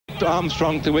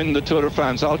Armstrong to win the Tour de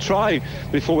France. I'll try,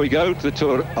 before we go to the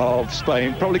Tour of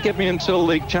Spain, probably give me until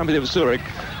the Champion of Zurich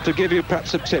to give you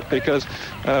perhaps a tip, because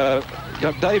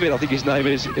David, I think his name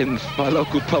is, in my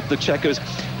local pub, the Checkers,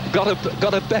 got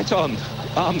a bet on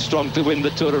Armstrong to win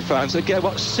the Tour de France. Again,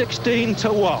 what, 16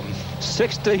 to 1?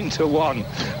 16 to 1.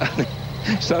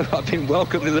 So I've been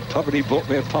welcomed in the pub and he bought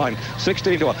me a pint.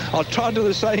 16 to 1. I'll try and do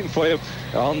the same for you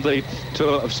on the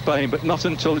Tour of Spain, but not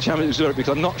until the Champions of Zurich,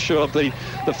 because I'm not sure of the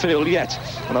field yet,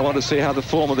 and I want to see how the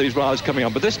form of these riders coming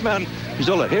on. But this man,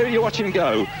 Zuller, here you watch him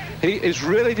go. He is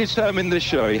really determined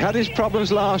this year. He had his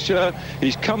problems last year.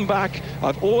 He's come back.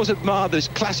 I've always admired this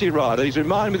classy rider. He's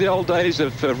reminded me of the old days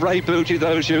of Ray Booty,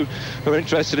 those who are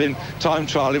interested in time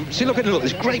trialing. See, look at him, look,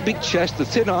 this great big chest, the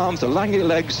thin arms, the lanky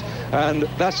legs, and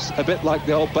that's a bit like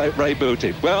the old Ray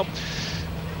Booty. Well,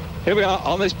 here we are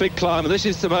on this big climb, and this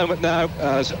is the moment now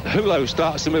as Hulot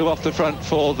starts to move off the front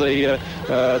for the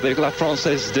La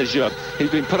Française des Jeux.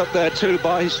 He's been put up there too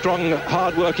by his strong,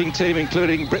 hard-working team,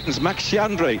 including Britain's Max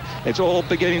Chandry. It's all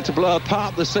beginning to blow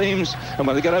apart the seams, and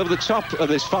when they get over the top of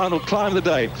this final climb of the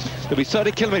day, there'll be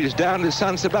 30 kilometres down to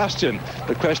San Sebastian.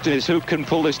 The question is, who can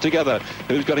pull this together?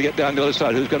 Who's going to get down the other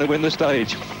side? Who's going to win the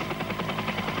stage?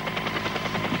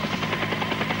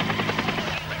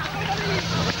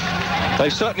 They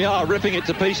certainly are ripping it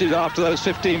to pieces after those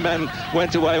 15 men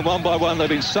went away, and one by one they've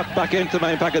been sucked back into the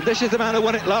main pack. And this is the man who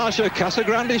won it last year.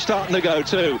 Casagrandi's starting to go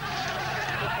too.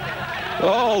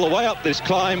 All the way up this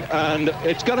climb, and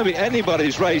it's going to be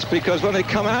anybody's race, because when they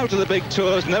come out of the big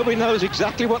tours, nobody knows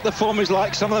exactly what the form is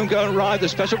like. Some of them go and ride the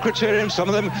special criterium, some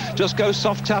of them just go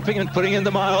soft tapping and putting in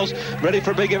the miles, ready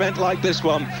for a big event like this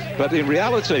one. But in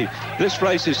reality, this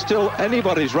race is still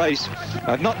anybody's race.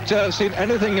 I've not seen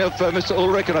anything of Mr.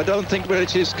 Ulrich, and I don't think really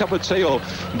it's his cup of tea, or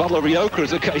bottle of Rioja, as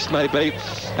the case may be,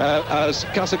 as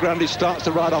Casagrande starts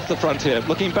to ride off the front here.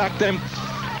 Looking back then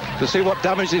to see what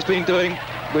damage he's been doing.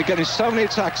 We're getting so many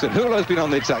attacks, and Hulot's been on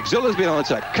the attack, Ziller's been on the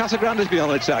attack, Casagrande's been on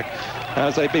the attack,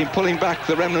 as they've been pulling back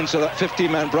the remnants of that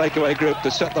 15-man breakaway group to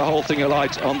set the whole thing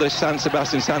alight on this San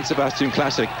Sebastian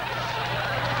Classic.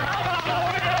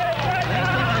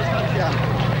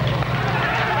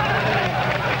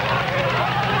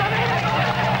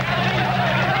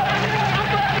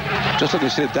 Just looking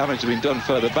to see the damage has been done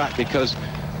further back, because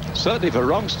certainly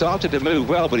Varong started to move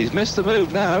well, but he's missed the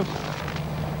move now.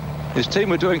 His team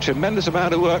were doing a tremendous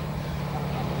amount of work.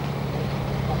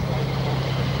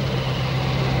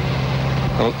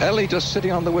 Well, Ellie just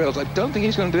sitting on the wheels. I don't think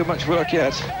he's going to do much work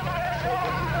yet.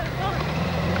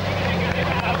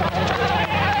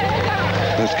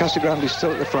 There's Casagrande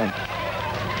still at the front.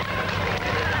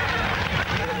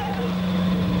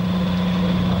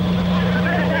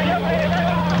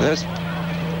 There's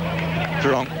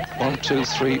Varong. 1, 2,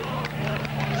 3,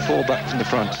 4 back from the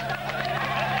front.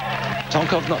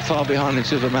 Tonkov not far behind in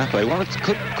terms of Mappe. One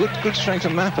good strength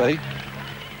of Mappe.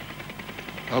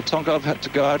 Well, Tonkov had to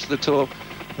go out to the Tour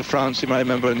of France. You may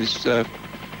remember when his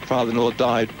father-in-law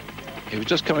died. He was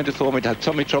just coming to form. He'd had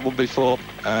tummy trouble before,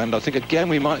 and I think again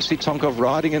we might see Tonkov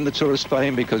riding in the Tour of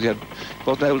Spain, because he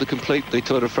wasn't able to complete the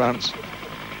Tour de France.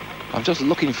 I'm just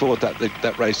looking forward to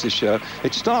that race this year.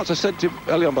 It starts, I said to you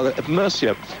earlier on, at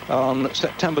Murcia on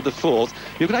September the 4th.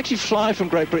 You can actually fly from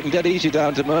Great Britain, get easy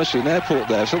down to Murcia, an airport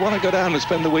there. So I want to go down and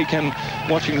spend the weekend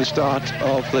watching the start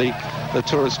of the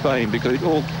Tour of Spain, because it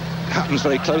all happens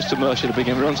very close to Murcia to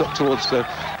begin. It runs up towards the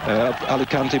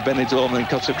Alicante, Benidorm, and then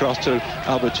cuts across to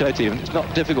Albacete. And it's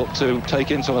not difficult to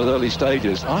take in some of the early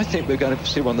stages. I think we're going to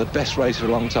see one of the best races for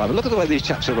a long time. And look at the way these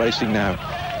chaps are racing now.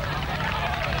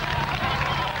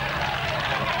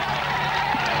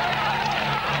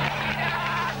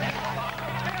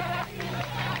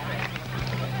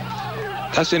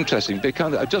 That's interesting,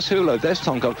 because just Hulot, there's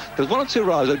Tonkov. There's one or two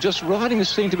riders that are just riding and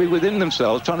seem to be within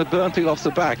themselves, trying to burn people off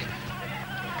the back.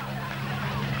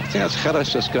 I think that's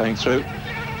Jerez just going through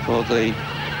for the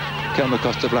Kelma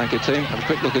Costa Blanca team. Have a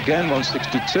quick look again,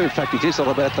 162. In fact, it is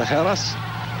Alberto Jerez.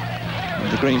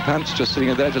 The green pants just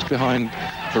sitting there, just behind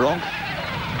Varong,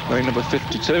 wearing number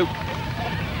 52.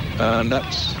 And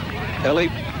that's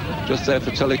Ellie, just there for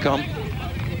Telecom.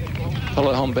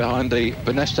 Follow on behind the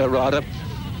Benesto rider.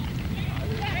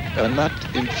 And that,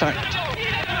 in fact,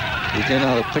 is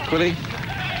Leonardo Piccoli.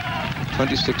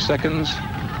 26 seconds.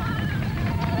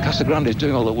 Casagrande is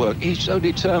doing all the work. He's so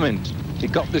determined. He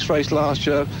got this race last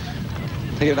year.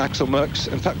 He and Axel Merckx.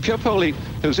 In fact, Piopoli,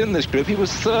 who's in this group, he was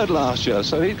third last year,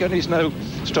 so he's no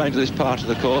stranger to this part of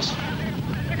the course.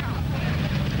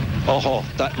 Oh,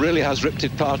 that really has ripped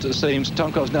it apart at the seams.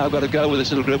 Tonkov's now got to go with this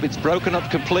little group. It's broken up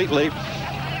completely.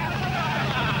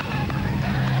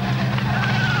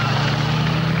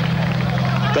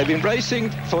 They've been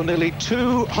racing for nearly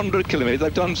 200 kilometres.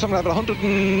 They've done something like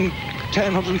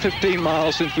 110, 115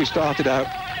 miles since we started out.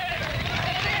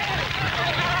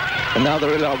 And now they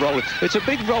really are rolling. It's a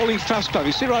big rolling fast climb.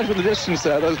 You see right in the distance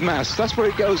there, those masts. That's where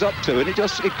it goes up to, and it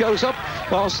goes up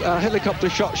whilst a helicopter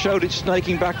shot showed it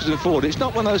snaking backwards and forward. It's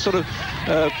not one of those sort of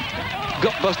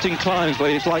gut-busting climbs where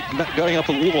it's like going up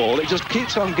a wall. It just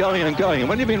keeps on going and going. And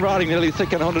when you've been riding nearly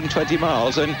thick and 120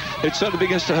 miles, then it certainly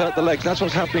begins to hurt the legs. That's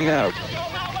what's happening now.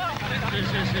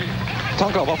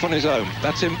 Tonkov off on his own.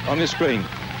 That's him on your screen.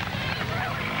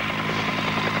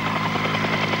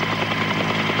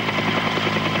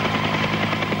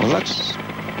 Well, that's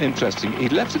interesting. He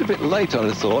left it a bit late, I'd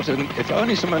have thought, and if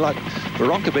only someone like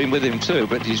Veronka had been with him too,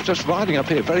 but he's just riding up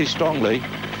here very strongly.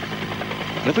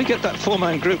 And if we get that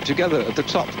four-man group together at the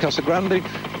top, Casagrande,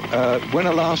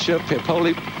 winner last year,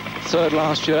 Pierpoli, third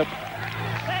last year.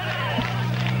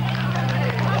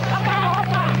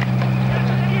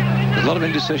 There's a lot of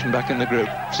indecision back in the group.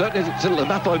 Certainly the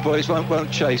Mapoy boys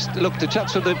won't chase. Look, the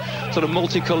chaps with the sort of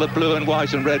multicoloured blue and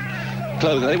white and red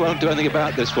clothing, they won't do anything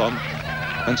about this one.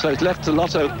 And so it's left the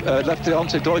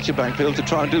Once Deutsche Bank field to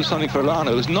try and do something for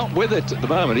Lano, who's not with it at the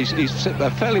moment. He's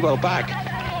fairly well back.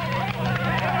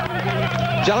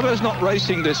 Jalabert's not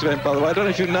racing this event, by the way. I don't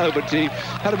know if you know, but he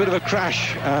had a bit of a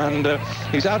crash, and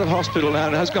he's out of hospital now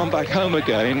and has gone back home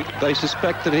again. They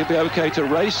suspect that he'll be okay to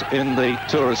race in the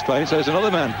Tour of Spain. So there's another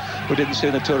man we didn't see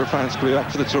in the Tour of France will be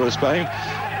back for the Tour of Spain.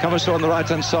 Camasso on the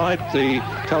right-hand side, the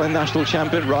Italian national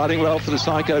champion, riding well for the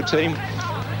Psycho team,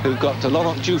 who've got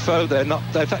Laurent Dufaux. They're not.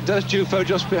 In fact, there's Dufaux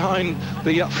just behind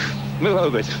the. Move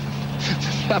over a bit.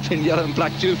 Up in yellow and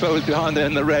black, Dufaux is behind there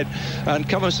in the red, and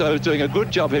Camasso is doing a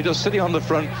good job here, just sitting on the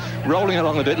front, rolling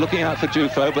along a bit, looking out for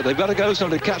Dufaux. But they've got to go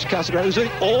somewhere to catch Casagrande, who's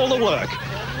doing all the work.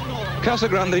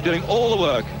 Casagrande doing all the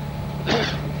work.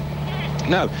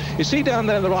 Now, you see down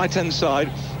there on the right-hand side,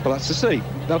 well, that's the C,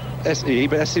 not SE,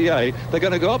 but SEA. They're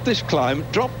going to go up this climb,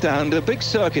 drop down, do a big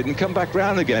circuit, and come back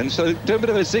round again. So do a bit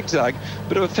of a zigzag,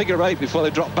 bit of a figure eight before they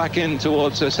drop back in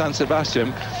towards San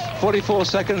Sebastian. 44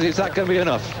 seconds, is that going to be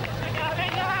enough?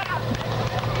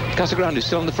 Casagrande is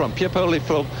still on the front. Pierpoli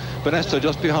from Benesto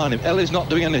just behind him. Ellie's not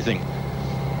doing anything.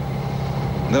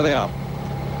 There they are.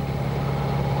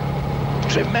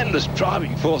 Tremendous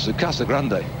driving force of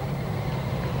Casagrande.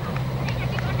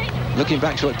 Looking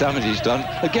back to what damage he's done.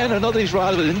 Again, another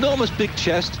Israeli with an enormous big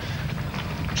chest,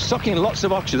 sucking lots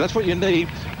of oxygen. That's what you need.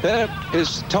 There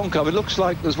is Tonkov. It looks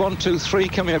like there's 1, 2, 3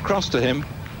 coming across to him.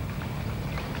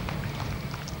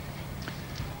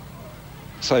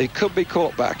 So he could be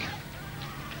caught back.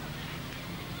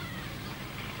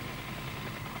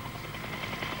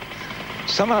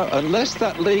 Somehow, unless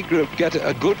that lead group get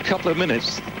a good couple of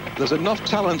minutes, there's enough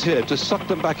talent here to suck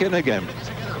them back in again.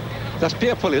 That's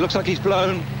Pierpoli. Looks like he's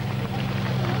blown.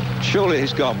 Surely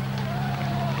he's gone.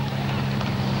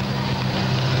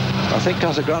 I think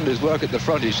Casagrande's work at the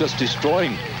front is just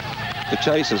destroying the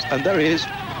chasers. And there he is.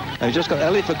 And he's just got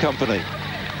Ellie for company.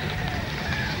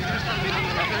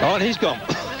 Oh, and he's gone.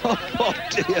 Oh,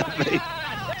 dear me.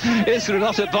 Is there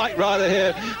not a bike rider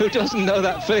here who doesn't know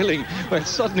that feeling when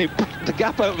suddenly the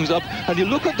gap opens up and you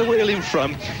look at the wheel in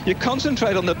front, you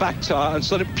concentrate on the back tyre and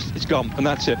suddenly it's gone, and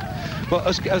that's it. Well,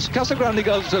 as Casagrande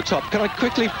goes to the top, can I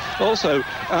quickly also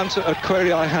answer a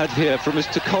query I had here from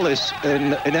Mr. Collis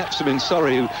in Epsom in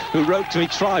Surrey, who wrote to me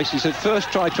twice. He said,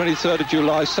 first try 23rd of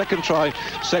July, second try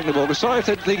 2nd of August. Sorry if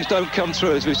things don't come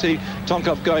through as we see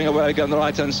Tonkov going away again on the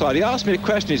right-hand side. He asked me a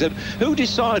question. He said, who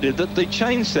decided that the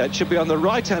chain set should be on the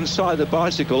right-hand side of the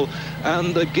bicycle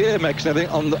and the gear mechs and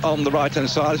everything on the right-hand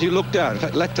side as you look down? In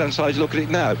fact, left-hand side, as you look at it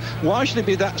now. Why should it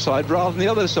be that side rather than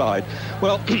the other side?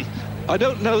 Well, I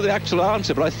don't know the actual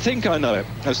answer, but I think I know it.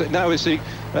 As now we see,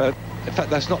 in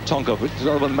fact, that's not Tonkov, it's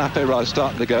another one, Mape Ride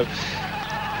starting to go.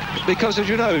 Because, as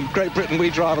you know, in Great Britain, we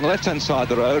drive on the left-hand side of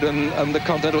the road and the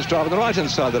Continentals drive on the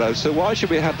right-hand side of the road. So why should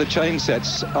we have the chain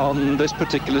sets on this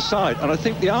particular side? And I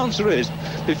think the answer is,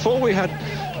 before we had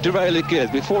derailleur gears,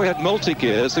 before we had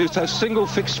multi-gears, we used to have single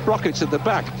fixed sprockets at the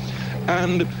back.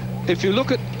 And if you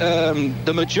look at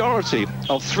the majority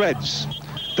of threads,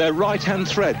 they're right-hand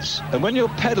threads, and when you're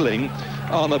pedalling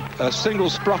on a single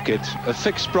sprocket, a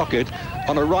fixed sprocket,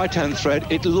 on a right-hand thread,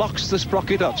 it locks the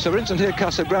sprocket up. So, for instance, here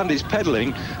Casagrande's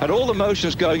pedalling, and all the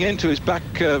motion's going into his back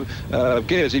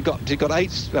gears. He's got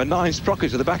 9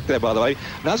 sprockets at the back there, by the way.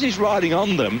 And as he's riding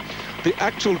on them, the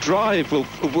actual drive will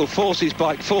force his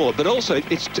bike forward, but also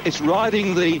it's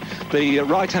riding the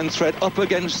right-hand thread up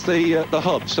against the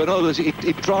hub. So, in other words,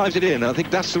 it drives it in. And I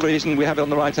think that's the reason we have it on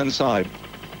the right-hand side.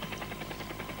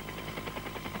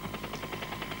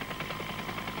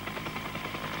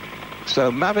 So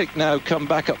Mavic now come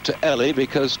back up to Ellie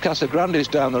because Casagrande's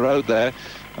down the road there.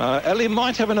 Ellie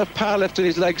might have enough power left in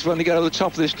his legs when he get over the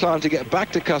top of this climb to get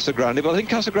back to Casagrande, but I think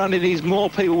Casagrande needs more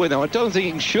people with him. I don't think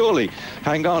he can surely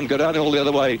hang on, go down all the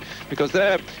other way, because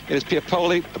there is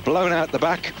Pierpoli blown out the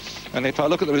back. And if I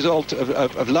look at the result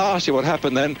of last year, what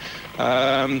happened then,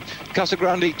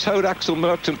 Casagrande towed Axel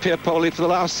Merckx and Pierpoli for the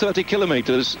last 30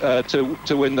 kilometres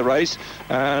to win the race.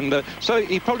 And so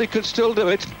he probably could still do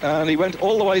it. And he went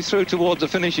all the way through towards the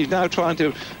finish. He's now trying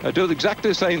to do exactly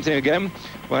the same thing again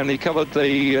when he covered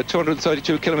the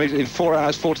 232 kilometres in 4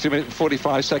 hours, 43 minutes,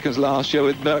 45 seconds last year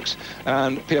with Merckx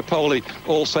and Pierpoli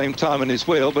all same time in his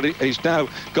wheel. But he's now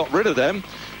got rid of them.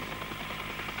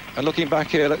 And looking back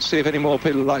here, let's see if any more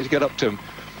people would like to get up to him.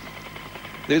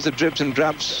 There's the dribs and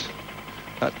drabs.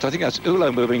 I think that's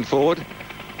Ulo moving forward.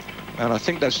 And I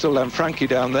think that's still Frankie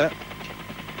down there.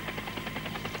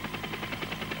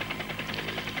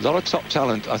 A lot of top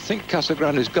talent. I think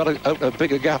Casagrande's got a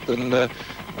bigger gap than,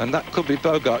 and that could be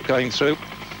Bogart going through.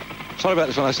 Sorry about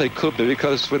this when I say could be,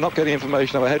 because we're not getting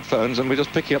information over headphones and we're just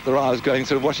picking up the riders going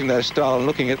through, watching their style and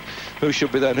looking at who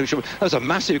should be there and who should be. There's a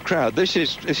massive crowd. This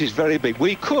is very big.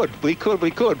 We could,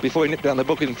 before we nip down the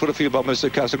book and put a few bombers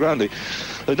to Casagrande.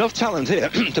 Enough talent here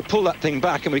to pull that thing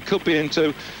back, and we could be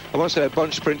into, I won't say a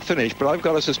bunch sprint finish, but I've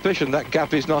got a suspicion that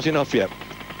gap is not enough yet.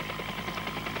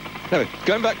 Anyway,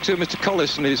 going back to Mr.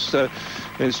 Collis and his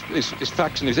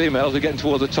facts and his emails, we're getting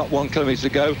towards the top 1 kilometre to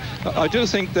go. I do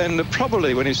think then that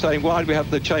probably when he's saying why do we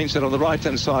have the chain set on the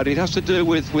right-hand side, it has to do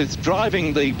with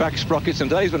driving the back sprockets, and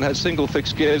Daysman had single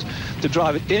fixed gears to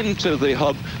drive it into the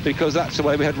hub, because that's the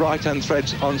way we had right-hand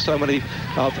threads on so many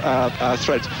of our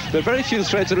threads. There are very few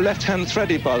threads that are left-hand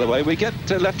threaded, by the way. We get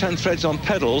left-hand threads on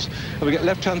pedals, and we get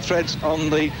left-hand threads on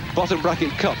the bottom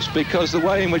bracket cups, because the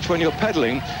way in which when you're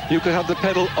pedalling, you could have the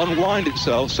pedal unwind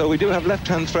itself. So we do have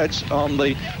left-hand threads on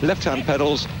the left-hand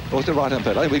pedals, or the right-hand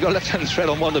pedal. We've got left-hand thread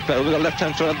on one of the pedals, we've got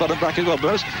left-hand thread on the bottom bracket as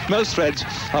well. Most threads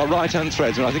are right-hand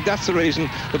threads, and I think that's the reason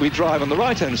that we drive on the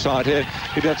right-hand side here.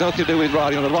 It has nothing to do with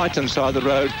riding on the right-hand side of the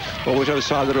road, or whichever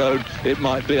side of the road it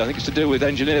might be. I think it's to do with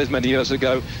engineers many years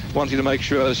ago wanting to make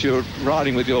sure as you're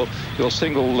riding with your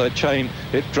single chain,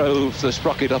 it drove the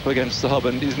sprocket up against the hub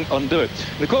and didn't undo it.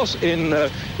 And of course, in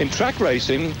track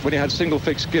racing, when you had single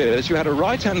fixed gears, you had a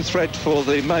right-hand thread for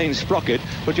the main sprocket,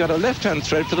 but you had a left-hand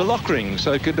thread for the lock ring,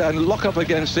 so it could then lock up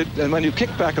against it, and when you kick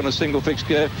back on a single fixed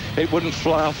gear, it wouldn't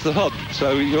fly off the hub.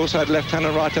 So you also had left-hand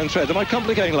and right-hand thread. Am I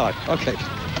complicating life? Okay.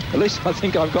 At least I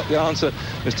think I've got the answer,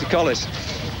 Mr. Collis.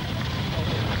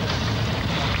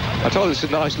 I told you it's a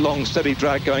nice, long, steady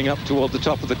drag going up toward the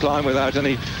top of the climb without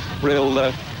any real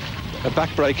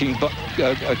back-breaking,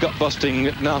 gut-busting,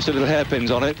 nasty little hairpins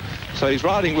on it. So he's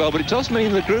riding well, but it does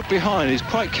mean the group behind is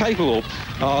quite capable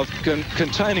of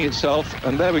containing itself.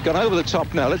 And there we've gone over the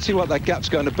top now. Let's see what that gap's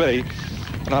going to be.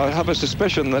 And I have a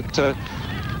suspicion that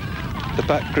the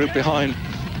back group behind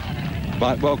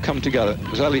might well come together.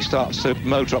 As Ellie starts to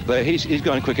motor up there, he's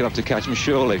going quick enough to catch him,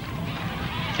 surely.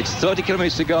 It's 30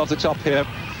 kilometres to go off the top here.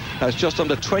 That's just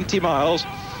under 20 miles.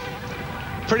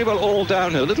 Pretty well all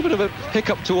downhill. A little bit of a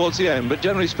hiccup towards the end, but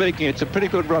generally speaking, it's a pretty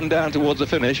good run down towards the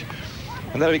finish.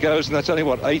 And there he goes, and that's only,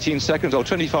 what, 18 seconds, or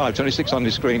 25, 26 on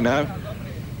the screen now.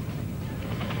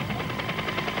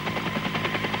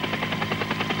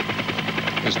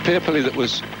 There's Pierpoli that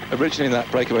was originally in that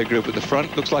breakaway group at the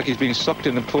front. Looks like he's been sucked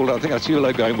in and pulled out. I think that's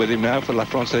Ulo going with him now for La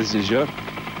Française des Jeux.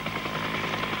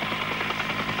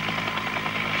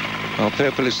 Well,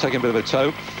 Pierpoli's taking a bit of a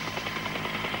tow.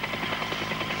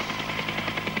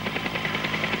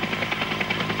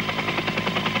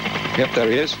 Yep,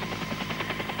 there he is.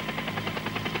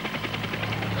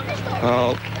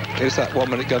 Oh, is that 1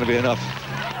 minute going to be enough?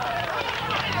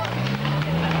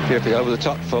 Pierpoli over the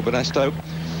top for Benesto.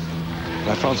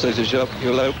 La Française des Jeux,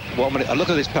 Ulo, 1 minute. Oh, look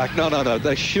at this pack. No.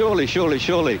 They're surely.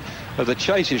 The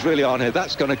chase is really on here.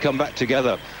 That's going to come back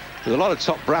together. There's a lot of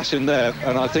top brass in there,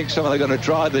 and I think some of them are going to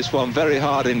drive this one very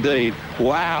hard indeed.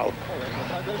 Wow.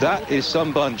 That is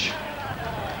some bunch.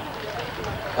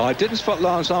 I didn't spot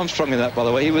Lance Armstrong in that, by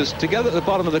the way. He was together at the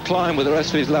bottom of the climb with the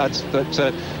rest of his lads, but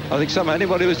I think somehow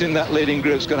anybody who's in that leading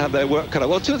group is going to have their work cut out.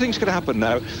 Well, two things can happen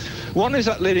now. One is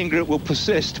that leading group will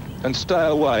persist and stay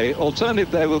away.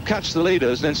 Alternatively, they will catch the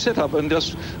leaders and then sit up and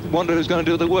just wonder who's going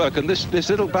to do the work. And this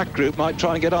little back group might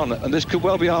try and get on, and this could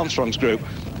well be Armstrong's group.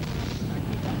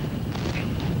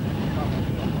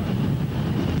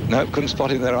 No, couldn't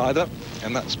spot him there either,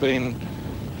 and that's been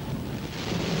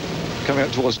coming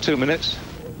up towards 2 minutes.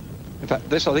 In fact,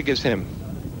 this I think is him.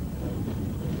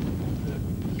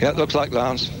 Yeah, it looks like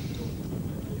Lance.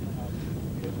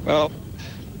 Well,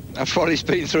 That's what he's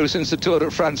been through since the Tour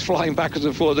de France, flying backwards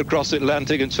and forwards across the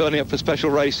Atlantic and turning up for special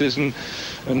races and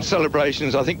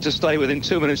celebrations. I think to stay within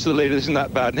 2 minutes of the leader isn't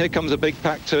that bad. And here comes a big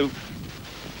pack too.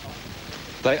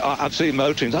 They are absolutely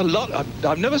motoring.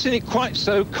 I've never seen it quite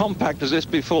so compact as this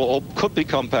before, or could be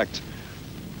compact.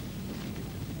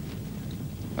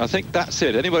 I think that's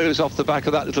it. Anybody who's off the back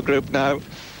of that little group now,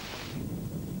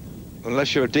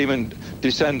 unless you're a demon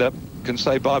descender, can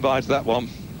say bye-bye to that one.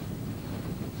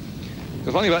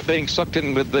 The funny about being sucked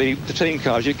in with the team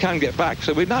cars, you can get back.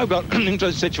 So we've now got an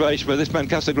interesting situation where this man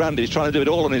Casagrande is trying to do it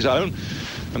all on his own,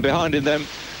 and behind him then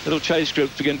little chase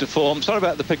groups begin to form. Sorry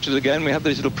about the pictures again, we have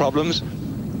these little problems.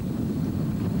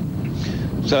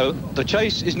 So the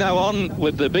chase is now on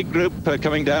with the big group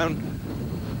coming down.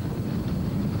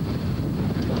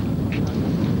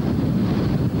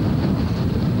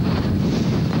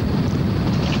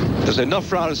 There's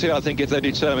enough riders here, I think, if they're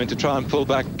determined to try and pull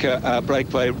back our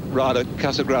breakaway rider,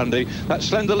 Casagrande. That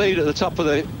slender lead at the top of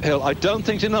the hill, I don't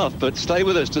think it's enough, but stay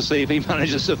with us to see if he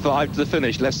manages to survive to the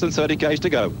finish. Less than 30 k's to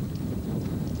go.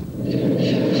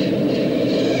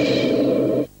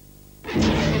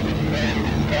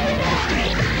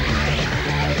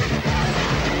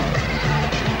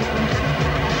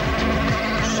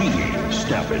 See,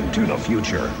 step into the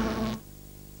future.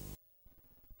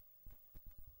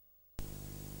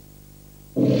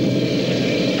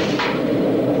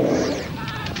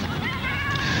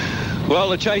 Well,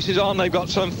 the chase is on. They've got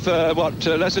some,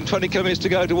 less than 20 kilometres to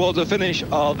go towards the finish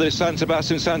of the San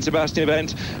Sebastian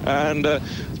event. And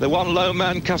the one lone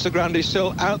man, Casagrande, is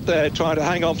still out there trying to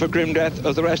hang on for grim death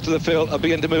as the rest of the field are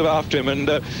beginning to move after him.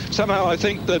 And somehow I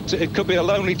think that it could be a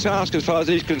lonely task as far as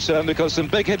he's concerned, because some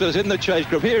big hitters in the chase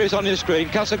group. Here is on your screen,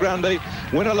 Casagrande,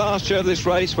 winner last year of this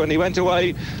race when he went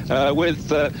away with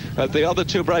the other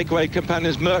two breakaway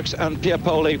companions, Merckx and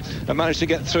Pierpoli, and managed to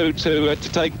get through to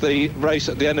take the race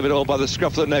at the end of it all by the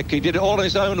scruff of the neck. He did it all on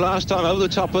his own last time over the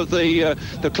top of the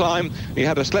climb. He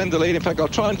had a slender lead. In fact, I'll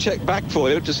try and check back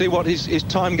for you to see what his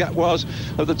time gap was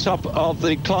at the top of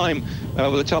the climb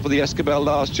over the top of the Escabel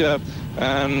last year.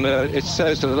 And it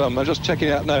says, I'm just checking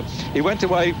it out now, he went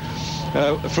away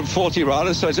from 40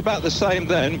 riders, so it's about the same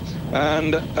then,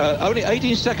 and only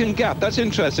 18-second gap. That's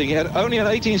interesting. He had only an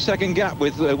 18-second gap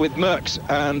with Merckx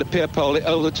and Pierpoli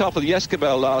over the top of the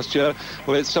Escabel last year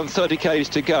with some 30 k's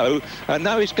to go, and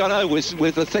now he's gone over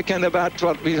with a thick end about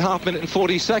half minute and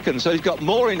 40 seconds, so he's got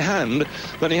more in hand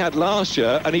than he had last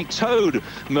year, and he towed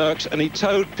Merckx and he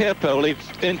towed Pierpoli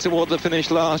in toward the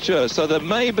finish last year, so there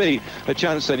may be a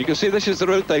chance then. You can see this is the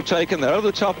route they've taken. They're over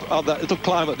the top of that little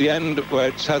climb at the end where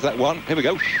it has that one. Here we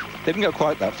go. Didn't go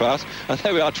quite that fast. And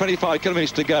there we are, 25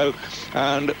 kilometres to go.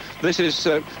 And this is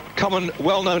common,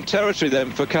 well-known territory then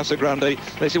for Casagrande.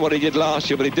 This is what he did last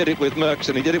year, but he did it with Merckx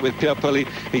and he did it with Pierpoli.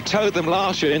 He towed them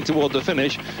last year in toward the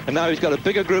finish, and now he's got a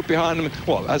bigger group behind him.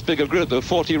 Well, as big a group, there were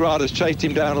 40 riders chased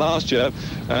him down last year.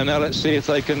 And now let's see if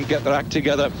they can get their act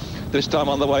together this time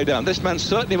on the way down. This man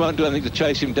certainly won't do anything to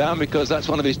chase him down, because that's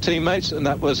one of his teammates, and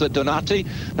that was Donati,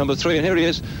 number 3, and here he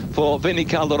is for Vinny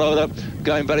Calderoda,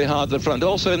 going very hard at the front.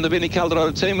 Also in the Vinny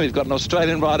Calderoda team, we've got an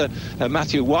Australian rider,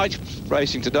 Matthew White,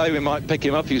 racing today. We might pick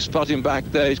him up. You spot him back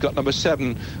there. He's got number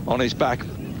 7 on his back.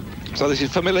 So this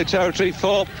is familiar territory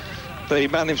for the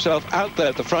man himself out there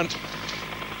at the front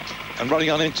and running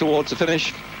on in towards the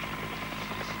finish.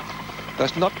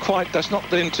 That's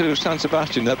not into San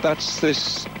Sebastian. That's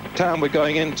this town we're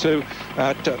going into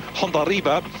at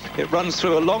Hondarriba. It runs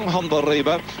through a long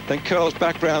Hondarriba, then curls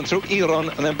back round through Iron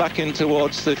and then back in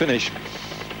towards the finish.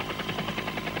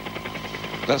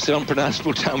 That's the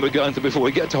unpronounceable town we're going to before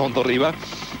we get to Hondarriba.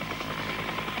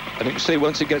 And you can see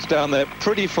once it gets down there,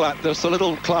 pretty flat. There's the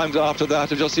little climbs after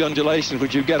that, and just the undulations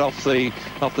which you get off the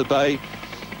bay.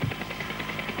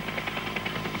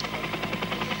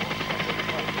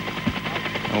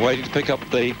 I'm waiting to pick up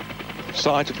the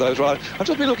sight of those riders. I've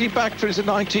just been looking back to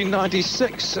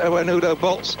 1996 when Udo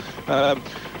Boltz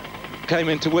came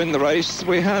in to win the race.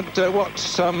 We had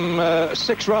some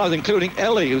 6 riders, including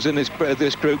Ellie, who's in this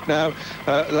group now.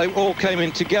 They all came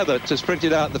in together to sprint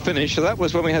it out the finish. So that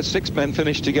was when we had 6 men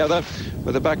finish together,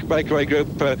 with the breakaway group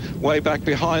way back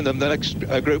behind them. The next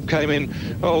group came in.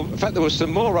 Oh, in fact, there was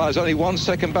some more riders, only 1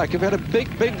 second back. We had a big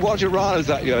wodge of riders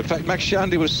that year. In fact, Max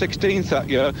Shandy was 16th that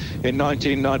year in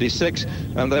 1996,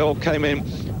 and they all came in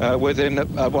within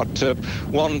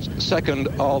 1 second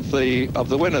of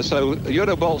the winner. So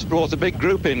Udo Boltz brought a big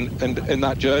group in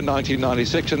that year,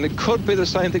 1996, and it could be the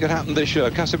same thing that happened this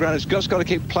year. Casagrande's just got to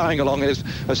keep ploughing along as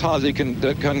hard as he can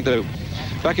do.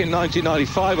 Back in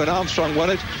 1995, when Armstrong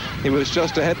won it, he was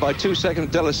just ahead by 2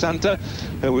 seconds Della Santa,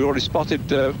 who we already spotted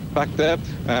back there,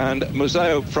 and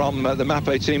Museo from the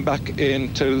Mapei team back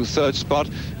into third spot,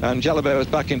 and Jalabert was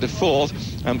back into fourth,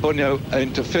 and Bugno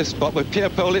into fifth spot, with Pier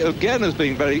Poli again has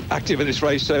been very active in this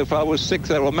race so far, was sixth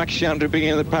there, or Max Chandru being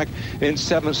in the pack in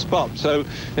seventh spot. So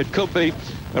it could be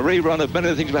a rerun of many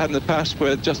of the things we had in the past,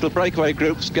 with just the breakaway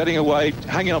groups getting away,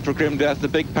 hanging on for grim death, the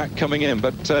big pack coming in.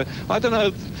 But I don't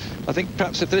know, I think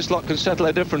perhaps if this lot can settle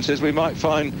their differences, we might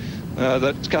find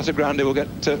that Casagrande will get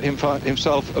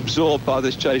himself absorbed by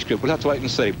this chase group. We'll have to wait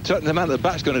and see. Certainly the man at the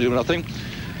back's going to do nothing.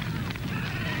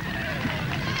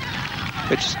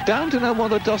 It's down to no more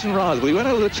than a dozen riders. We went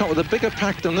over the top with a bigger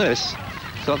pack than this,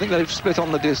 so I think they've split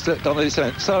on the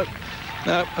descent. So,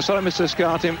 no, sorry, Mr.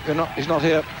 Scartin, he's not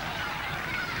here.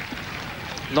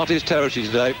 Not his territory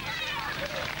today.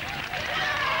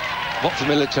 Not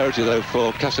familiar territory, though,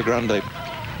 for Casagrande.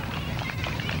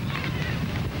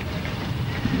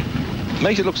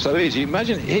 Makes it look so easy.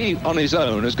 Imagine he, on his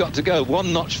own, has got to go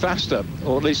one notch faster,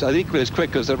 or at least equally as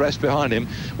quick as the rest behind him.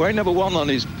 Wearing number one on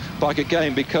his bike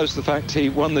again because of the fact he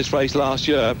won this race last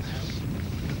year.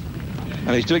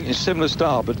 And he's doing it in a similar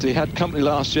style, but he had company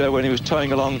last year when he was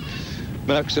towing along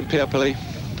Merckx and Pier Poli.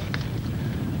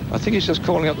 I think he's just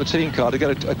calling up the team car to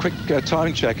get a quick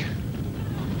time check.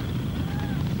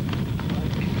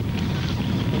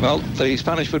 Well, the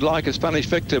Spanish would like a Spanish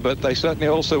victor, but they certainly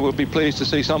also would be pleased to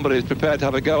see somebody who's prepared to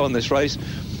have a go on this race.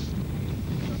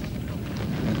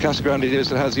 And Casagrande it is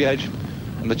that has the edge,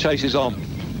 and the chase is on.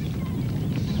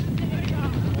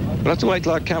 We'll have to wait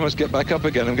till our cameras get back up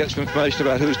again and get some information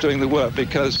about who's doing the work,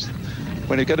 because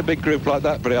when you get a big group like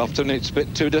that very often, it's a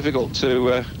bit too difficult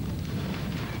to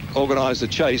organise the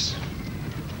chase.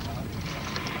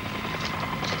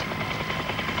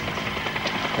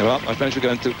 Here we are, my friends, we're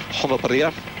going to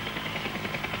Mayoría.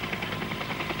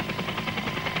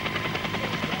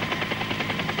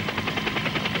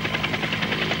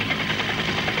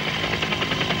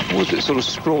 Always a bit sort of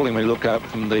sprawling when you look out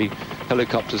from the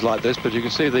helicopters like this, but you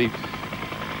can see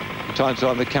from time to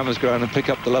time the cameras go around and pick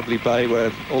up the lovely bay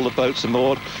where all the boats are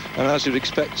moored, and as you'd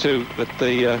expect too, that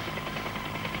the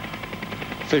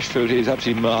fish food is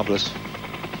absolutely marvellous.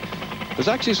 There's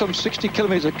actually some 60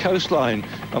 kilometres of coastline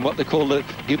on what they call the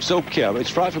Gibsokia.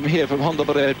 It's right from here, from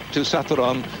Honda-Barret to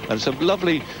Satoran, and some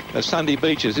lovely sandy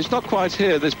beaches. It's not quite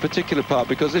here, this particular part,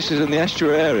 because this is in the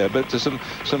estuary area, but there's some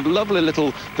lovely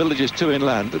little villages too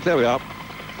inland. But there we are.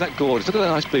 That gorgeous. Look at the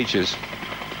nice beaches.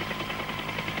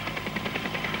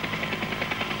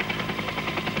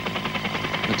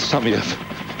 And some of you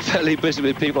fairly busy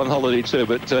with people on holiday too,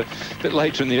 but a bit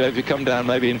later in the year, if you come down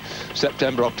maybe in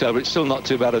September, October, it's still not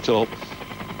too bad at all.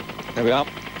 There we are.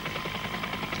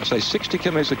 I say 60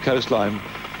 kilometres of coastline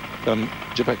from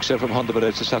Gibsokia, from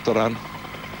Honda-Barret to Satoran.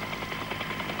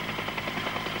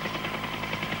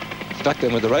 Back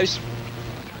then with the race.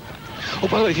 Oh,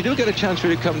 by the way, if you do get a chance for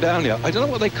you to come down here, I don't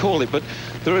know what they call it, but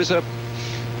there is a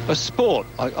sport,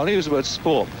 I'll use the word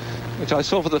sport, which I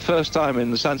saw for the first time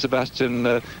in the San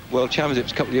Sebastian World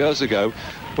Championships a couple of years ago,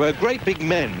 where great big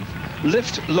men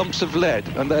lift lumps of lead,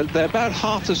 and they're about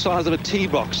half the size of a tea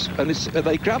box, and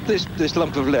they grab this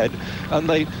lump of lead, and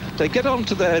they get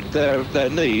onto their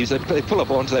knees, they pull up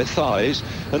onto their thighs,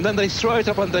 and then they throw it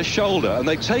up on their shoulder, and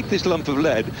they take this lump of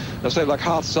lead, let's say like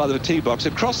half the size of a tea box,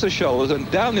 across their shoulders and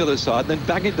down the other side, and then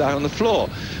bang it down on the floor.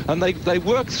 And they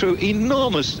work through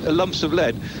enormous lumps of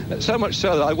lead, so much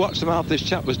so that I watched them after this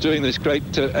chap was doing this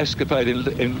great escapade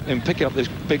in picking up this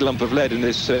big lump of lead in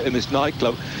this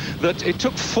nightclub, that it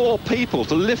took 4 people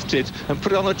to lift it and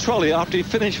put it on a trolley after he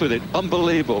finished with it.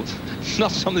 Unbelievable.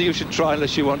 Not something you should try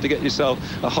unless you want to get yourself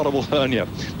a horrible hernia.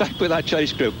 Back with our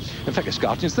chase group. In fact,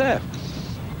 Scartin's there.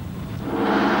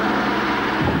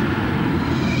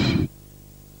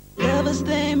 Lovers,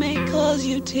 they may cause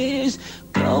you tears.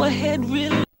 Go ahead,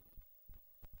 really.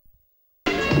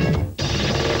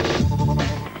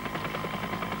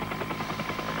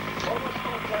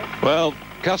 Well,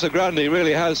 Casagrande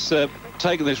really has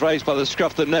taken this race by the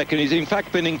scruff of the neck, and he's in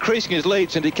fact been increasing his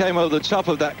lead since he came over the top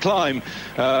of that climb,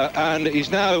 and he's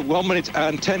now 1 minute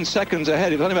and 10 seconds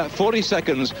ahead. It was only about 40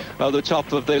 seconds over the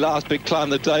top of the last big climb of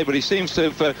the day, but he seems to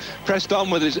have pressed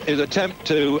on with his attempt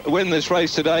to win this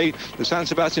race today, the San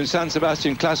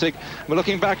Sebastian Classic. We're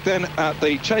looking back then at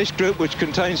the chase group, which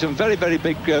contains some very, very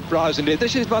big riders indeed.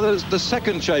 This is by the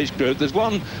second chase group. There's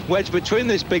one wedge between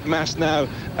this big mass now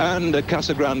and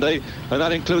Casagrande, and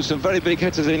that includes some very big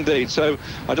hitters indeed. So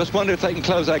I just wonder if they can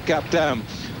close that gap down.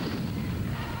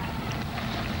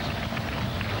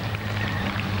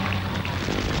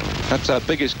 That's our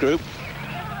biggest group.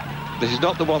 This is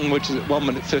not the one which is at 1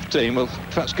 minute 15. We'll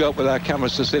perhaps go up with our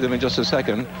cameras to see them in just a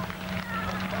second.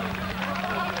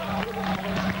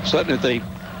 Certainly the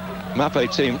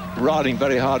Mape team riding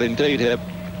very hard indeed here.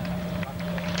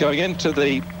 Going into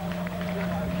the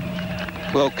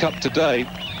World Cup today,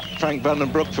 Frank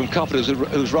Vandenbroek from Coppers,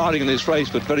 who's riding in this race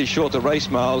but very short of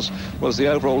race miles, was the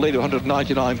overall leader,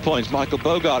 199 points. Michael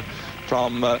Bogart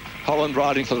from Holland,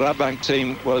 riding for the Rabobank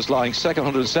team, was lying second,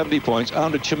 170 points.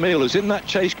 Andre Chamil, who's in that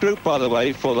chase group, by the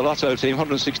way, for the Lotto team,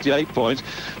 168 points.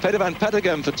 Peter van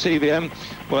Petegem for TVM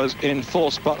was in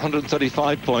fourth spot,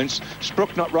 135 points.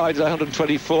 Sprook not ride day,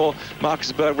 124.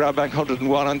 Marcus Berg, Rabobank,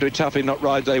 101. Andre Taffy not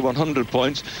ride day, 100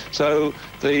 points. So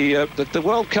the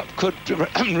World Cup could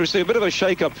receive a bit of a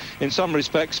shake-up in some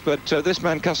respects, but this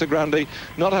man, Casagrande,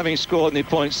 not having scored any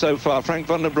points so far. Frank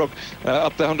Vandenbroek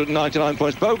up to 199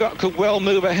 points. Bogart could well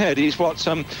move ahead. He's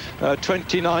some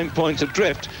 29 points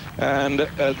adrift, and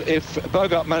if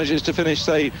Bogart manages to finish,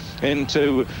 say,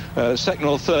 into second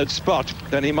or third spot,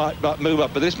 then he might move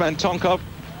up. But this man, Tonkov,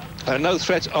 no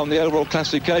threat on the overall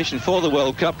classification for the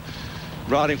World Cup,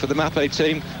 riding for the Mape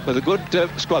team with a good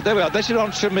squad. There we are. This is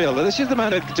on Chamil. This is the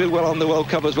man who could do well on the World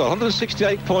Cup as well.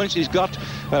 168 points he's got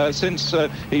since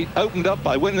he opened up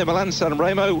by winning the Milan San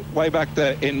Remo way back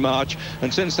there in March,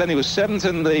 and since then he was 7th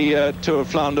in the Tour of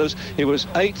Flanders. He was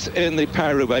 8th in the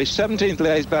Paris-Roubaix, 17th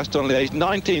Liège-Bastogne-Liège,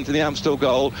 19th in the Amstel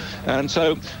Gold, and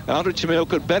so Andre Chamil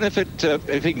could benefit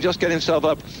if he can just get himself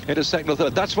up into second or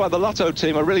third. That's why the Lotto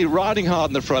team are really riding hard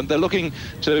in the front. They're looking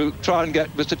to try and get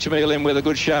Mr. Chamil in with a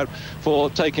good shout for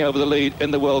taking over the lead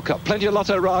in the World Cup. Plenty of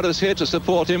Lotto riders here to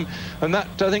support him, and that,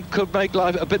 I think, could make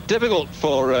life a bit difficult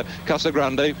for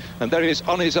Casagrande, and there he is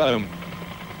on his own.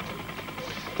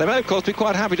 They may, of course, be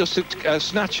quite happy just to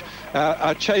snatch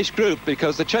our chase group,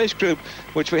 because the chase group,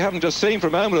 which we haven't just seen for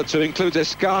a moment or two, includes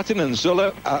Escartin and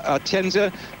Zuller,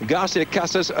 Atienza, Garcia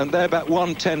Casas, and they're about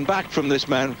 110 back from this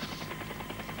man.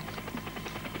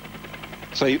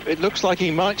 So it looks like he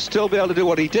might still be able to do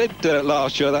what he did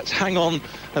last year. That's hang on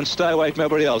and stay away from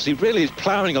everybody else. He really is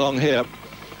ploughing along here.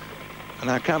 And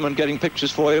our cameraman getting pictures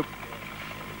for you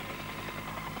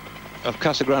of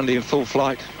Casagrande in full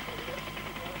flight.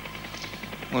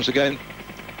 Once again,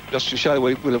 just to show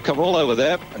we'll have come all over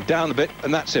there and down a bit,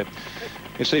 and that's it.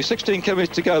 You see, 16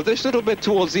 kilometres to go. This little bit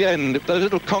towards the end, those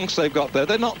little conks they've got there,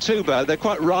 they're not too bad. They're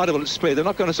quite rideable at speed. They're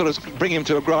not going to sort of bring him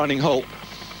to a grinding halt.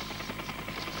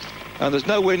 And there's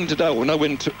no wind today, or no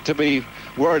wind to be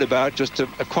worried about, just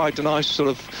quite a nice sort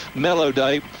of mellow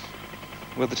day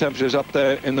with the temperatures up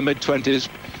there in the mid-20s.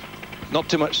 Not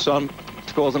too much sun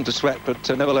to cause them to sweat, but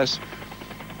nevertheless,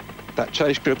 that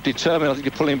chase group determined, I think,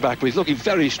 to pull him back. But he's looking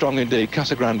very strong indeed,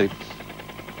 Casagrande.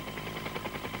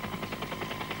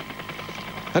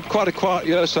 Had quite a quiet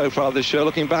year so far this year,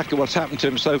 looking back at what's happened to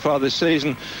him so far this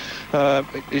season.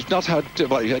 He's not had,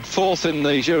 well, he had 4th in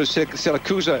the Giro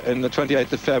Siracusa in the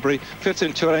 28th of February, 5th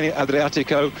in Tirreno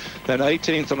Adriatico, then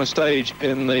 18th on a stage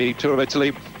in the Tour of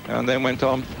Italy, and then went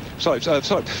on. Sorry,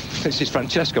 this is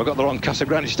Francesco. I got the wrong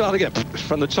Casagrande. Start again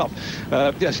from the top.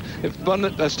 Yes, won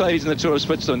a stage in the Tour of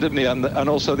Switzerland, didn't he? And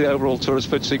also the overall Tour of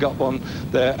Switzerland, he got one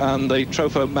there, and the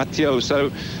Trofeo Matteo. So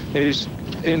he's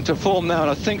into form now,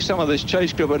 and I think some of this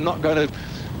chase group are not going to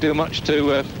do much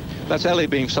to... that's Ellie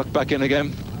being sucked back in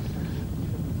again.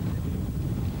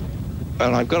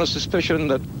 And I've got a suspicion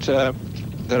that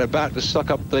they're about to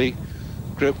suck up the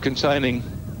group containing...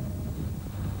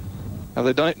 No,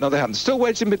 they don't. No, they haven't. Still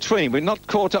wedged in between. We're not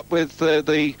caught up with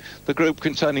the group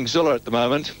containing Zuller at the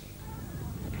moment.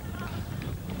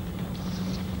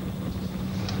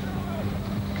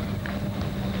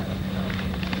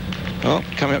 Oh,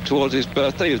 coming up towards his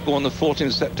birthday. He was born the 14th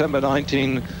of September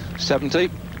 1970.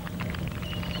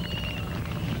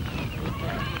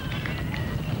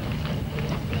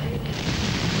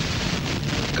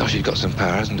 Gosh, he's got some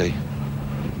power, hasn't he?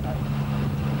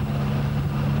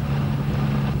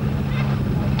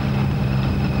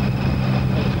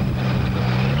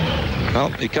 Well,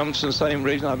 he comes from the same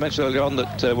region. I mentioned earlier on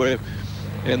that we're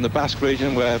in the Basque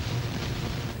region, where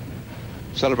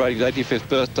celebrating his 85th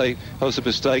birthday, Jose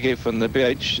Bastegi from the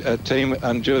BH team,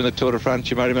 and during the Tour de France,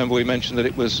 you may remember we mentioned that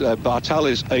it was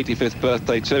Bartali's 85th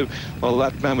birthday too. Well,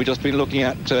 that man we've just been looking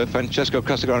at, Francesco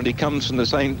Casagrande, he comes from the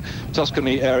same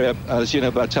Tuscany area as Gino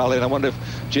Bartali, and I wonder if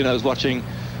Gino's watching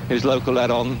his local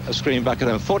lad on a screen back at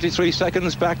home. 43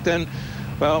 seconds back then.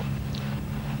 Well,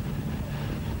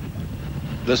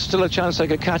 there's still a chance they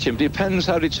could catch him. Depends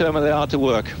how determined they are to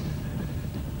work.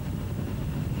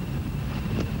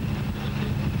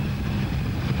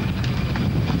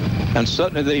 And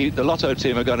certainly the Lotto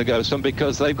team are going to go some,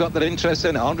 because they've got that interest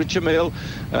in Andre Chamil.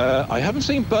 I haven't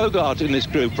seen Bogart in this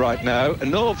group right now,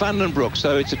 nor Vandenbroek,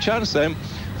 so it's a chance then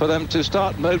for them to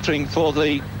start motoring for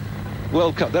the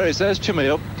World Cup. There's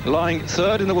Chamil, lying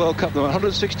third in the World Cup,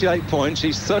 168 points.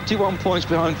 He's 31 points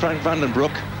behind Frank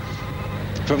Vandenbroek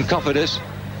from Cofidis.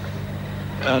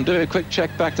 And do a quick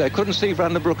check back there. Couldn't see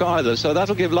Vandenbroek either, so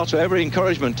that'll give Lotto every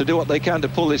encouragement to do what they can to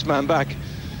pull this man back.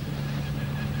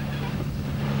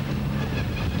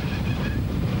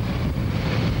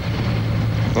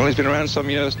 Well, he's been around some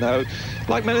years now.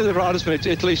 Like many of the riders from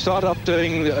Italy, started off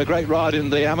doing a great ride in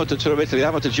the Amateur Tour of Italy, the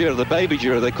Amateur Giro, the Baby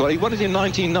Giro they call it. He won it in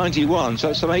 1991, so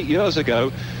it's some 8 years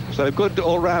ago. So good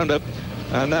all-rounder,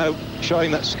 and now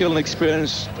showing that skill and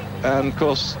experience, and of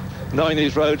course knowing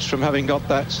these roads from having got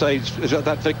that stage,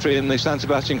 that victory in the San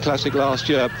Sebastian Classic last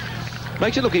year.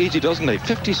 Makes it look easy, doesn't it?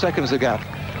 50 seconds the gap.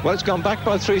 Well, it's gone back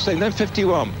by 3 seconds, then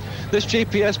 51. This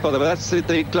GPS, by the way, that's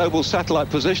the global satellite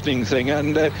positioning thing,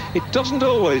 and it doesn't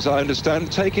always, I understand,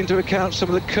 take into account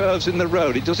some of the curves in the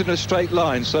road. It does it in a straight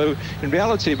line, so in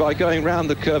reality, by going round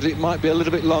the curves, it might be a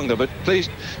little bit longer, but please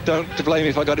don't blame me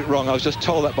if I got it wrong. I was just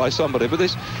told that by somebody. But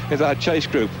this is our chase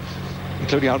group,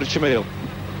 including Andre Chamil.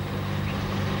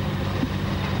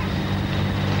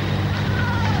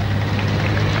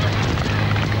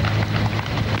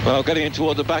 Well, getting in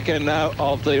toward the back end now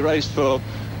of the race for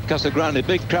Casagrande.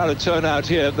 Big crowd turnout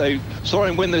here. They saw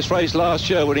him win this race last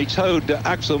year when he towed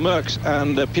Axel Merckx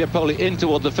and Piepoli in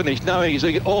toward the finish. Now he's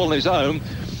doing it all on his own,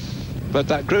 but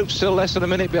that group's still less than a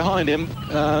minute behind him,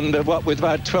 and with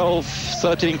about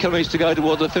 12-13 kilometres to go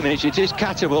toward the finish. It is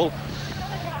catchable,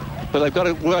 but they've got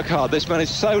to work hard. This man is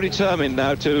so determined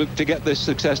now to get this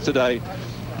success today.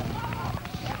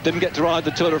 Didn't get to ride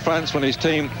the Tour de France when his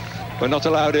team were not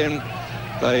allowed in.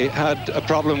 They had a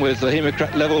problem with the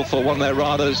hemocrat level for one of their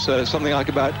riders, something like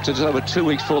about just over 2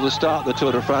 weeks before the start of the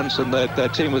Tour de France, and their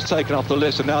team was taken off the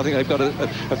list, and now I think they've got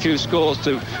a few scores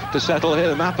to settle here.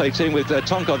 The Mappe team with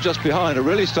Tonkov just behind are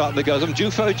really starting to go. Some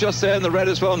Dufo just there in the red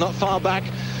as well, not far back.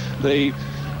 The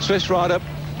Swiss rider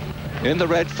in the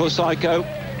red for Psycho.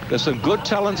 There's some good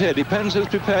talent here. Depends who's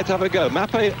prepared to have a go.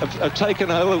 Mappe have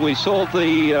taken over. We saw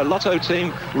the Lotto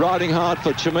team riding hard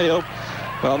for Chamil.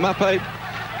 Well, Mappe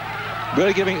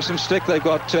really giving it some stick. They've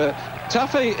got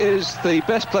Taffy is the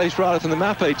best placed rider from the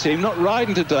Mappe team, not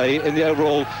riding today in the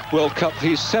overall World Cup.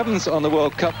 He's 7th on the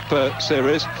World Cup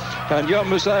series, and Johan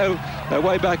Museo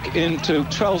way back into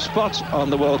 12th spot on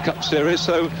the World Cup series.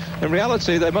 So in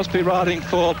reality they must be riding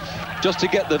for just to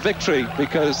get the victory,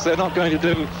 because they're not going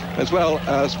to do as well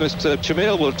as Mr.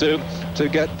 Chamil will do to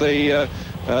get the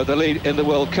lead in the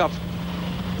World Cup.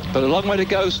 But a long way to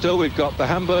go still. We've got the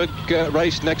Hamburg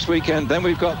race next weekend, then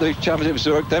we've got the Championship of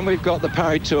Zurich, then we've got the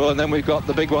Paris Tour, and then we've got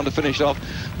the big one to finish off,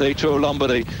 the Tour of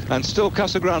Lombardy. And still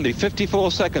Casagrande,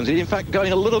 54 seconds. He's in fact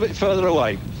going a little bit further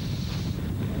away.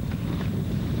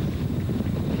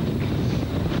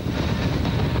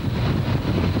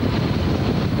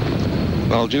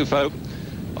 Well, Dufo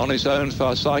on his own as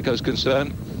far as Psycho's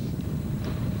concerned.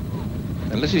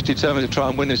 Unless he's determined to try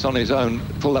and win this on his own,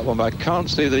 pull that one back. Can't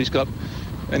see that he's got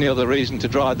any other reason to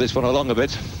drive this one along a bit.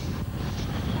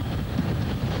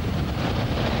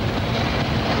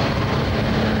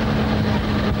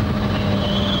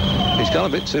 He's gone a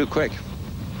bit too quick.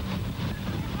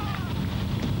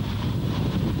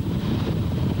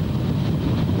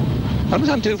 I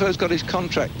understand Dufo's got his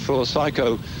contract for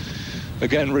Psycho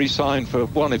again re-signed for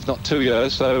 1 if not 2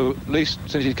 years, so at least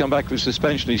since he's come back with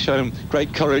suspension he's shown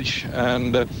great courage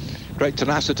and great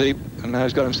tenacity, and now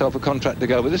he's got himself a contract to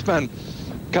go. But this man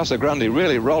Casagrande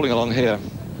really rolling along here.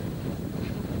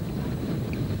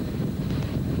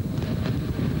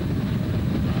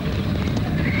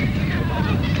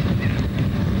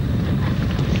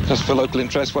 Just for local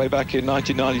interest, way back in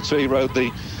 1993 rode the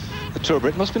Tour of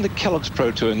Britain. Must have been the Kellogg's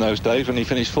Pro Tour in those days when he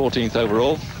finished 14th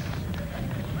overall.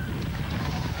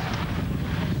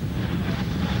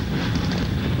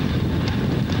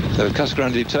 So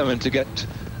Casagrande determined to get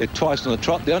it twice on the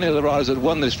trot. The only other riders that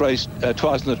won this race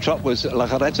twice on the trot was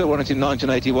Lajareta, won it in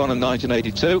 1981 and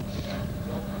 1982.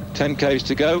 10 Ks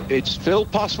to go. It's still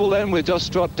possible then, with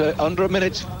just under a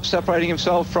minute separating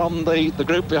himself from the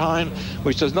group behind,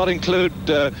 which does not include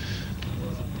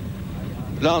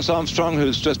Lance Armstrong,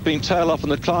 who's just been tail off on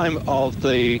the climb of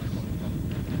the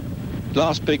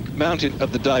last big mountain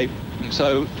of the day.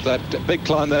 So that big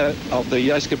climb there of the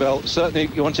Escabel certainly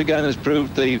once again has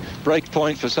proved the break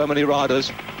point for so many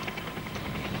riders.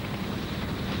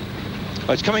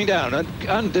 It's coming down,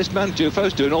 and this man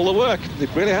Dufo's doing all the work. It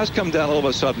really has come down all of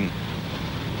a sudden.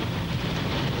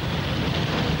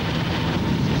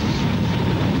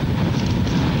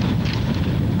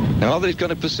 Now, are they going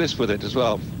to persist with it as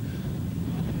well?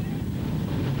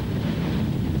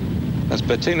 That's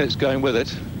Bettina that's going with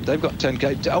it. They've got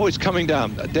 10k. Oh, it's coming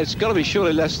down. There's got to be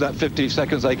surely less than that 50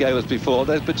 seconds they gave us before.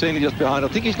 There's Bettina just behind. I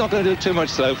think he's not going to do too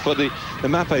much, though, for the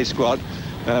Mappe squad.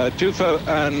 Giuffo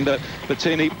and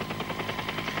Bettini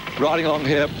riding along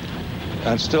here,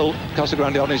 and still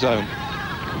Casagrande on his own.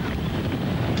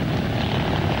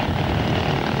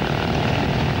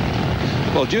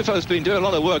 Well, Giuffo's been doing a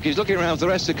lot of work. He's looking around for the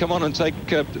rest to come on and take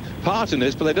part in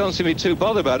this, but they don't seem to be too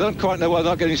bothered about it. I don't quite know why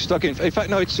they're not getting stuck in. In fact,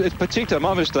 no, it's Petito,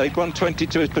 my mistake.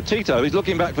 122 is Petito. He's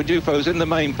looking back for Giuffo's in the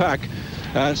main pack.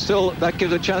 And still, that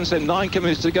gives a chance then 9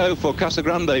 kilometres to go for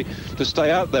Casagrande to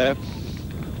stay out there.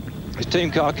 His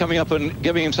team car coming up and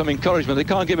giving him some encouragement. They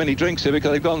can't give any drinks here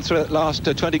because they've gone through the last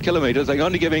 20 kilometres. They're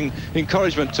only giving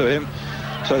encouragement to him.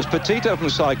 So it's Petito from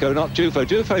Psycho, not Giuffo.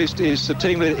 Giuffo is the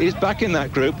team leader. He's back in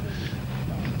that group.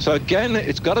 So again,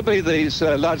 it's got to be these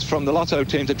lads from the Lotto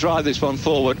team to drive this one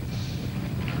forward.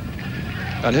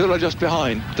 And Hula just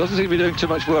behind. Doesn't seem to be doing too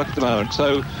much work at the moment.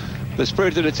 So the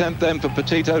spirited attempt then for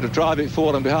Petito to drive it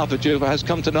forward on behalf of Giuffo has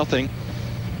come to nothing.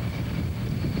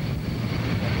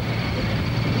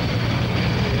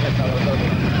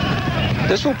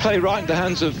 This will play right into the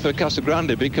hands of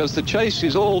Casagrande because the chase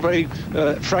is all very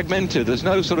fragmented. There's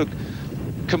no sort of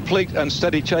complete and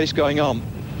steady chase going on.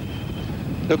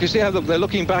 Look, you see how they're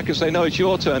looking back and say, no, it's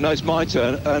your turn, no, it's my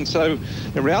turn. And so,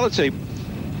 in reality,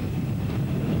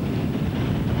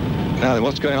 now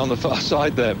what's going on the far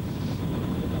side there?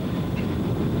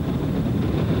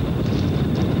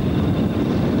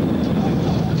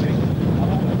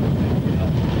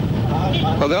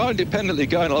 Well, they are independently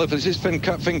going, although this is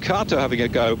Fincato having a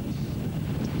go.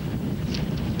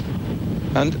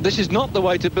 And this is not the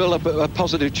way to build up a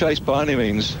positive chase by any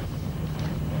means.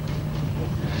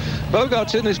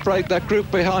 Bogart's in this break, that group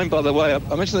behind, by the way. I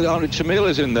mentioned that Arnold Chamil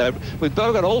is in there. With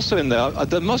Bogart also in there,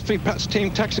 there must be perhaps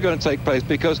team taxi going to take place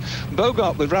because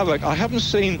Bogart with Rabobank, I haven't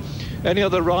seen any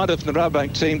other rider from the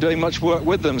Rabobank team doing much work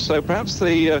with them. So perhaps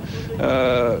the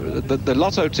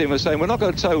Lotto team are saying, we're not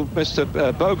going to tow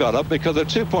Mr. Bogart up because there are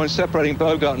 2 points separating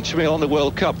Bogart and Chamil on the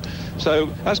World Cup. So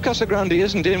as Casagrande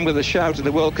isn't in with a shout in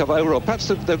the World Cup overall, perhaps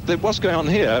what's going on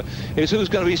here is who's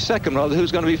going to be second rather than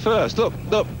who's going to be first.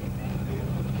 Look.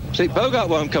 See, Bogart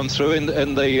won't come through in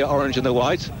the orange and the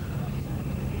white.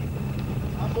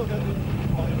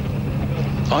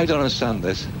 I don't understand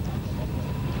this.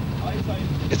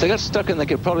 If they got stuck in, they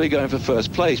could probably go in for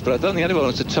first place, but I don't think anyone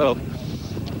wants to tow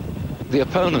the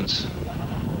opponents.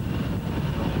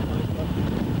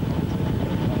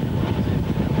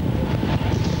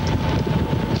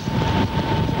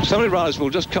 So many riders will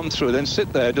just come through, then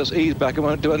sit there, just ease back and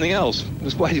won't do anything else.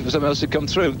 Just waiting for someone else to come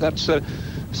through. That's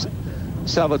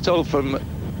Salvatore from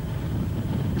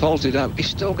Vaulted out. He's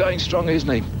still going strong, isn't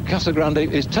he?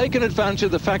 Casagrande is taking advantage of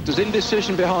the fact there's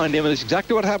indecision behind him, and it's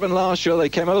exactly what happened last year. They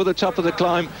came over the top of the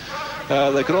climb.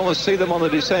 They could almost see them on the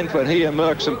descent when he and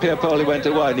Merckx and Pierpoli went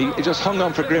away, and he just hung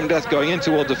on for grim death going in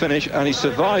toward the finish, and he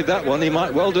survived that one. He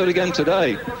might well do it again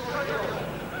today.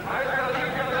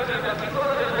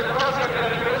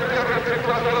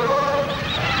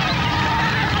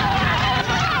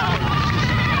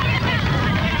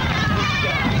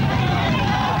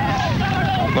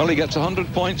 Well, he gets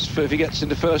 100 points if he gets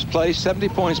into first place, 70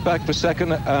 points back for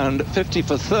second, and 50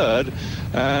 for third.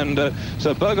 And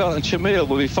so Bogart and Chamil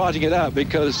will be fighting it out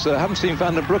because I haven't seen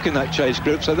Van den Broek in that chase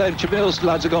group. So then Chamil's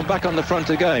lads have gone back on the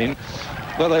front again.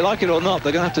 Whether they like it or not,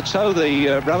 they're going to have to tow the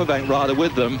Rabobank rider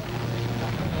with them.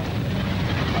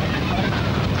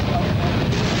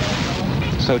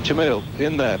 So Chamil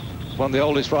in there, one of the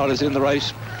oldest riders in the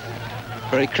race.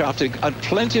 Very crafty and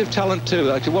plenty of talent too.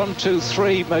 Actually, 1, 2,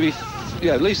 3, maybe.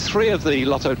 Yeah, at least 3 of the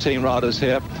Lotto team riders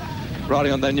here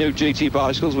riding on their new GT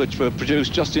bicycles, which were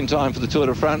produced just in time for the Tour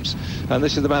de France. And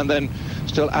this is the man then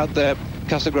still out there,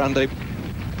 Casagrande.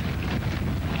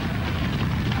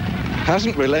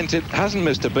 Hasn't relented, hasn't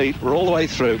missed a beat. We're all the way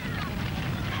through.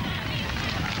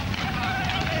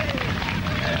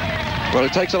 Well,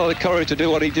 it takes a lot of courage to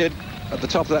do what he did at the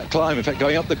top of that climb. In fact,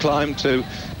 going up the climb to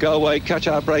go away, catch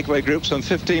our breakaway group. Some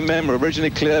 15 men were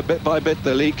originally clear. Bit by bit,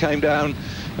 the lead came down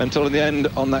until in the end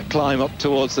on that climb up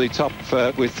towards the top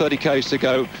with 30 k's to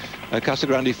go,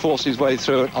 Casagrande forced his way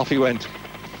through and off he went.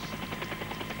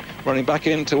 Running back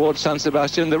in towards San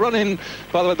Sebastian. The run in,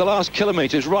 by the way, the last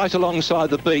kilometre is right alongside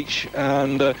the beach,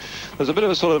 and there's a bit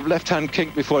of a sort of left-hand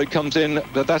kink before it comes in,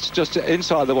 but that's just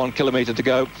inside the 1 kilometre to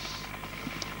go.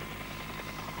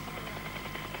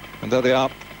 And there they are.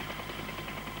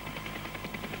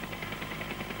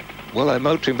 Well, they're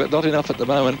motoring, but not enough at the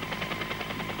moment.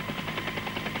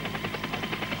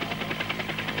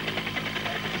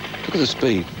 Look at the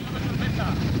speed.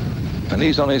 And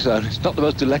he's on his own. It's not the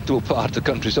most delectable part of the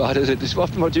countryside, is it? It's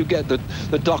often what you get. The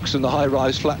docks and the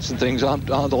high-rise flats and things aren't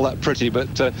all that pretty,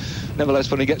 but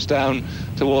nevertheless, when he gets down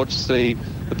towards the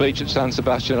beach at San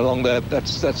Sebastian along there,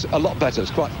 that's a lot better.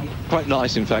 It's quite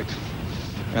nice, in fact.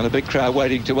 And a big crowd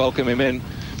waiting to welcome him in.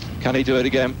 Can he do it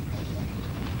again?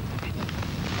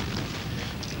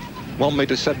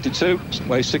 1.72 m,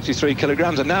 weighs 63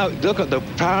 kilograms. And now look at the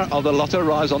power of the Lotto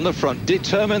rise on the front.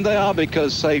 Determined they are,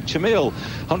 because, say, Chamil,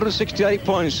 168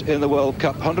 points in the World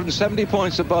Cup, 170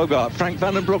 points at Bogart. Frank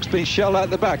Vandenbroek's been shelled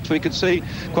out the back. So we could see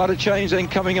quite a change then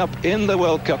coming up in the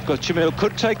World Cup, because Chamil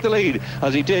could take the lead,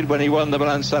 as he did when he won the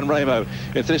Milan-San Remo.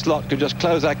 If this lot could just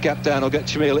close that gap down or get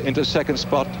Chamil into second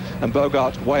spot and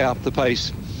Bogart way up the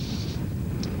pace.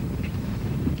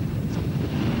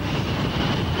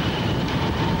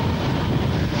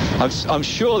 I'm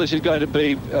sure this is going to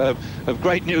be of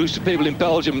great news to people in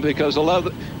Belgium, because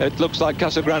although it looks like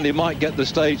Casagrande might get the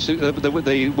stage,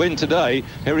 the win today,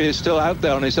 here he is still out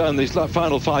there on his own these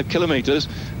final 5 kilometres.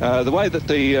 The way that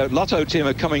the Lotto team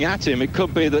are coming at him, it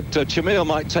could be that Chamil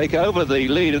might take over the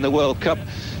lead in the World Cup,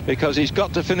 because he's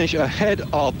got to finish ahead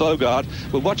of Bogart.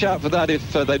 We'll watch out for that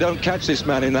if they don't catch this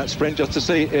man in that sprint, just to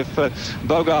see if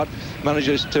Bogart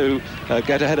manages to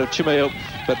get ahead of Chamil.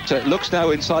 But looks now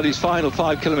inside his final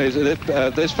 5 kilometres.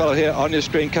 This fellow here on your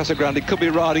screen, Casagrande, could be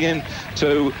riding in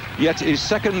to yet his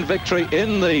second victory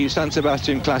in the San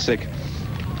Sebastian Classic.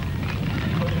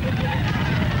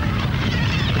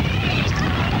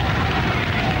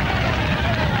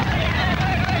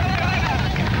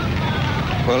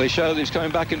 Well, he showed he's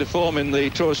coming back into form in the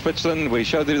Tour of Switzerland. We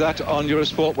showed you that on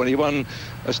Eurosport when he won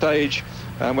a stage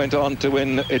and went on to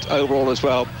win it overall as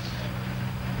well.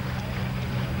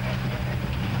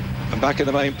 And back in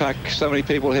the main pack, so many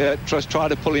people here just tried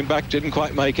to pull him back, didn't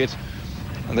quite make it.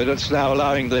 And they're just now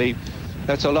allowing the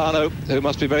Solano, who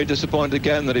must be very disappointed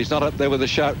again that he's not up there with a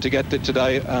shout to get it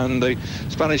today. And the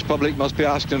Spanish public must be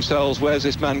asking themselves, where's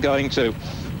this man going to?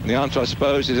 And the answer, I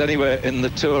suppose, is anywhere in the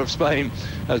Tour of Spain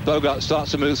as Bogart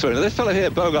starts to move through. Now, this fellow here,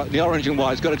 Bogart, in the orange and white,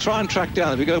 has got to try and track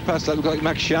down. If we go past that, looks like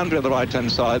Max Chandra on the right-hand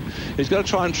side. He's got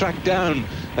to try and track down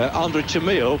Andre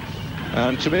Chamil.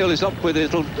 And Chamil is up with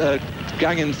his little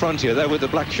gang in front here, there with the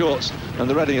black shorts and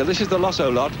the red. This is the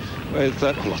Lotto lot, with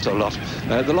the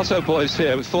Lotto boys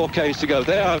here with 4Ks to go.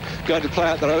 They are going to play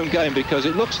out their own game, because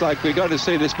it looks like we're going to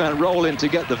see this man roll in to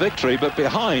get the victory, but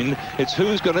behind it's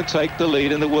who's going to take the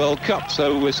lead in the World Cup.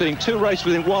 So we're seeing 2 races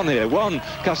within one here. One,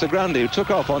 Casagrande, who took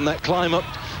off on that climb up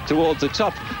towards the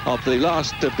top of the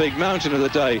last big mountain of the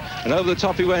day, and over the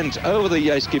top he went, over the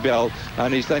Yeskibel,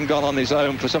 and he's then gone on his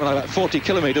own for something like about 40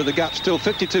 kilometres. The gap's still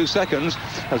 52 seconds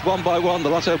as one by one the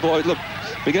Lotto boys look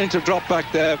beginning to drop back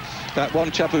there. That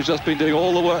one chap who's just been doing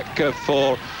all the work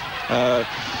for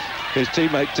his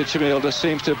teammate to Chamil just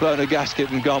seems to have blown a gasket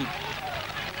and gone.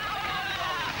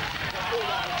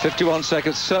 51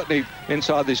 seconds, certainly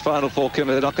inside these final 4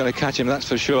 kilometres. They're not going to catch him, that's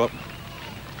for sure.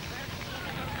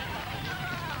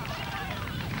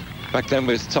 Back then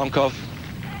with Tonkov.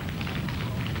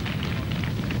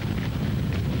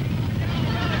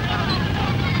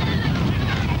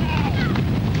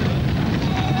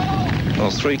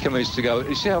 Well, 3 kilometres to go.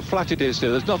 You see how flat it is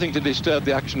here. There's nothing to disturb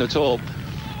the action at all.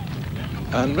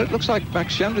 And it looks like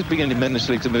Max Chandra's beginning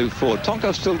immensely to move forward.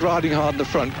 Tonkov's still riding hard in the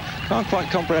front. Can't quite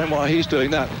comprehend why he's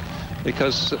doing that,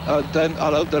 because then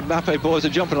the Mappe boys are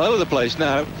jumping all over the place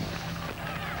now.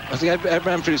 I think Ed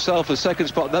ran for himself a second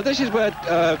spot. Now, this is where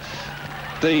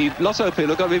the Lotto people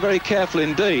have got to be very careful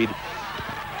indeed,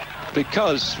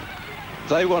 because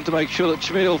they want to make sure that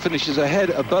Chamil finishes ahead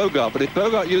of Bogart. But if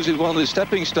Bogart uses one of the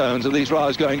stepping stones of these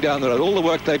riders going down the road, all the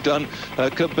work they've done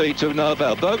could be to no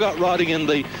avail. Bogart riding in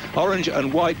the orange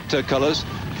and white colours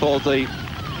for the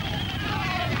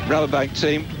Rabobank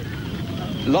team.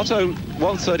 Lotto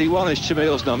 131 is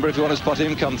Chamil's number, if you want to spot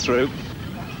him come through.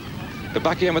 But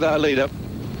back in with our leader.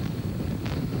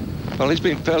 Well, he's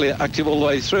been fairly active all the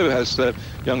way through, has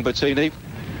young Bettini.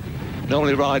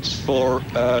 Normally rides for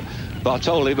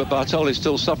Bartoli, but Bartoli's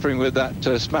still suffering with that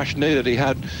smashed knee that he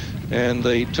had in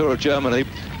the Tour of Germany.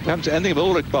 We haven't seen anything of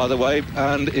Ulrich, by the way,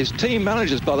 and his team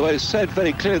managers, by the way, said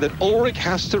very clearly that Ulrich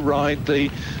has to ride the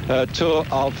Tour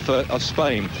of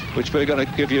Spain, which we're going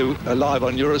to give you live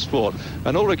on Eurosport.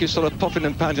 And Ulrich is sort of puffing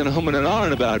and panting and humming and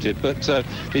ahhing about it, but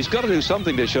he's got to do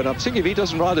something this year. And I'm thinking if he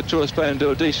doesn't ride the Tour of Spain and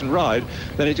do a decent ride,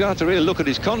 then he's going to have to really look at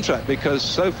his contract, because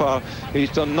so far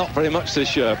he's done not very much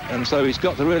this year, and so he's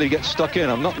got to really get stuck in.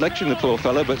 I'm not lecturing the poor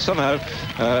fellow, but somehow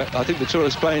I think the Tour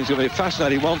of Spain is going to be a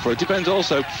fascinating one for it. Depends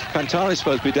also, Pantani's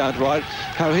supposed to be down to ride,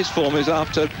 how his form is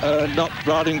after not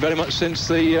riding very much since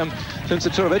the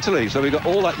Tour of Italy. So we've got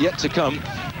all that yet to come.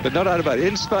 But no doubt about it,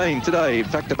 in Spain today, in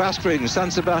fact, the Basque region,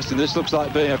 San Sebastian, this looks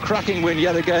like being a cracking win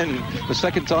yet again. The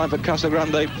second time for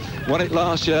Casagrande. Won it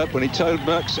last year when he towed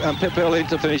Merckx and Pipil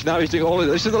into finish. Now he's doing all of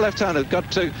this. This is the left-hander,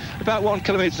 got to about 1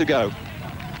 kilometre to go.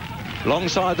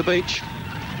 Alongside the beach.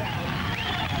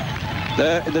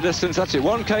 There in the distance, that's it,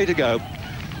 1k to go.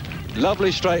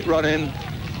 Lovely straight run in.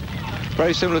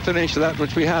 Very similar finish to that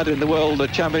which we had in the World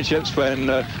Championships when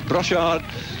Brochard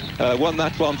won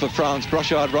that one for France.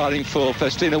 Brochard riding for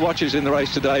Festina Watches in the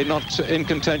race today, not in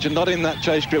contention, not in that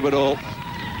chase group at all.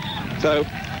 So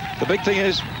the big thing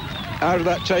is, out of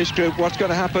that chase group, what's going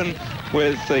to happen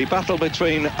with the battle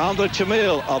between Andre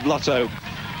Chamil of Lotto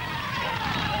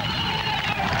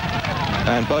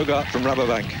and Bogart from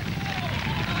Rabobank.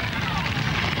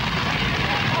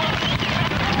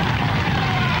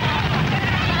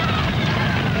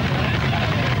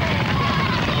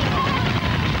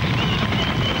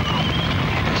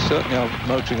 Certainly are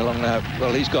motoring along now.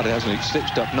 Well, he's got it, hasn't he?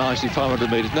 Stitched up nicely,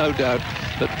 500 metres. No doubt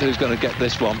that who's going to get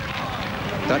this one.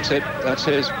 That's it. That's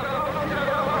his.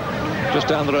 Just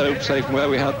down the road, say, from where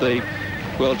we had the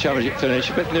World Championship finish.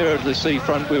 A bit nearer to the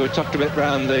seafront. We were tucked a bit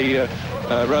round the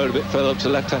road, a bit further up to the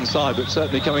left-hand side, but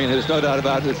certainly coming in, there's no doubt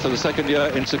about it, for the second year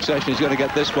in succession he's going to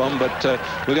get this one, but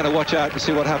we're going to watch out to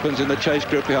see what happens in the chase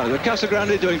group behind it. But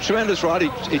Casagrande doing tremendous ride.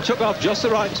 He took off just the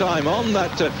right time on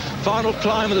that final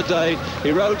climb of the day.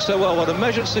 He rode so well. What a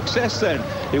measured success then.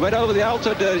 He went over the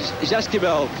Alto de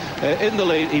Esquivel in the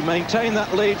lead. He maintained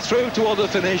that lead through toward the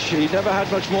finish. He never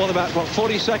had much more than about, what,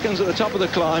 40 seconds at the top of the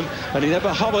climb, and he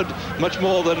never hovered much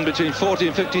more than between 40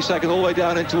 and 50 seconds all the way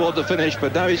down in toward the finish.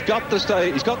 But now he's got the stage.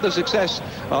 He's got the success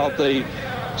of the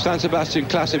San Sebastian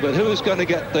Classic, but who's going to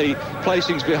get the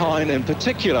placings behind, in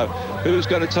particular, who's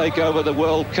going to take over the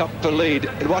World Cup for lead?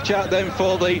 Watch out then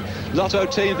for the Lotto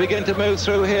team begin to move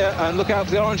through here, and look out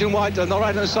for the orange and white. On the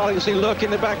right-hand side, you see lurking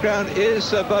in the background is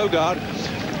Bogart,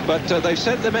 but they've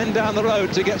sent the men down the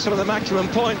road to get some of the maximum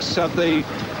points of the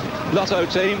Lotto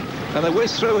team, and they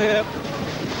whiz through here.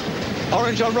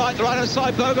 Orange on right, the right-hand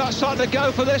side. Bogart starting to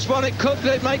go for this one. It could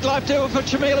make life difficult for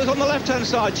Chamil, who's on the left-hand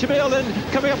side. Chamil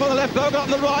then coming up on the left, Bogart on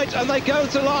the right, and they go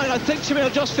to the line. I think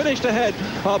Chamil just finished ahead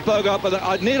of Bogart, but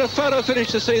I'd need a photo finish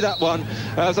to see that one.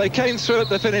 As they came through at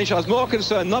the finish, I was more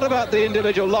concerned not about the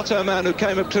individual Lotto man who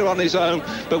came up through on his own,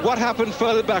 but what happened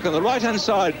further back on the right-hand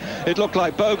side. It looked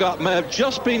like Bogart may have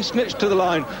just been snitched to the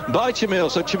line by Chamil,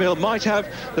 so Chamil might have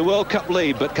the World Cup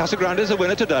lead, but Casagrande is a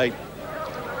winner today.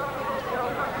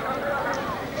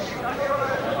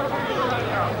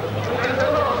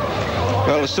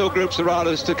 Well, there's still groups of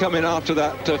riders to come in after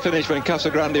that finish when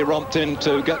Casagrande romped in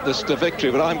to get the victory,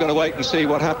 but I'm going to wait and see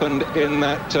what happened in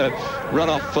that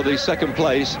run-off for the second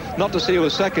place. Not to see who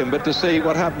was second, but to see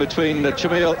what happened between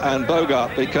Chamil and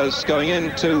Bogart, because going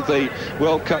into the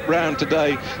World Cup round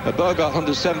today, Bogart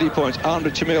 170 points,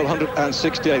 Andre Chamil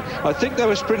 168. I think they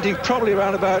were sprinting probably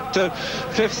around about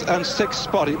 5th and 6th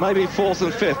spot. It may be 4th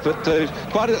and 5th,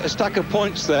 but quite a stack of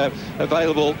points there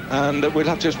available, and we'll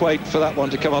have to just wait for that one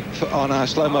to come up on our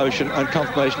slow motion and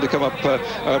confirmation to come up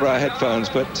over our headphones.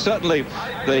 But certainly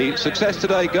the success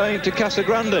today going to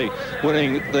Casagrande,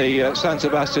 winning the San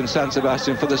Sebastian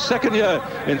for the second year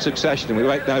in succession. And we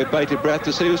wait now with bated breath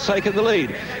to see who's taken the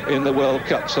lead in the World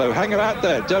Cup. So hang out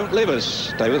there, don't leave us.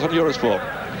 Stay with us on Eurosport.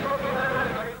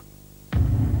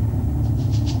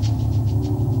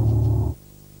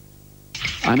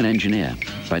 I'm an engineer.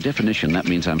 By definition, that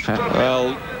means I'm fat. Well,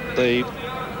 the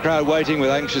crowd waiting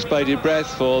with anxious bated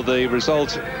breath for the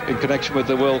result in connection with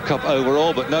the World Cup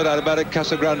overall, but no doubt about it,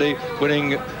 Casagrande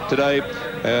winning today.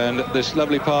 And this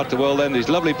lovely part of the world end, these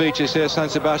lovely beaches here, San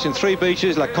Sebastian, 3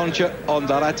 beaches, La Concha,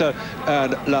 Ondarreta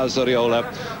and La Zoriola.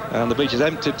 And the beach is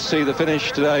empty to see the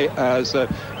finish today, as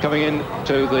coming in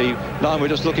to the line, we're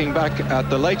just looking back at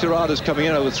the later riders coming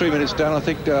in over 3 minutes down. I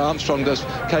think Armstrong just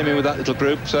came in with that little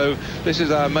group, so this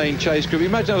is our main chase group.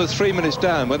 Imagine over 3 minutes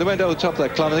down. When they went over the top of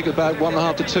that climb, I think about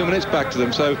 1.5 to 2 minutes back to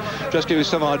them, so just give you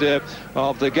some idea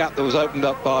of the gap that was opened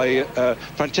up by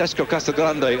Francesco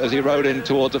Casagrande as he rode in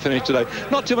towards the finish today.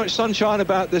 Not too much sunshine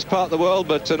about this part of the world,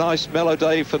 but a nice mellow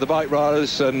day for the bike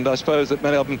riders, and I suppose that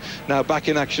many of them now back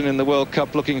in action in the World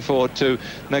Cup, looking forward to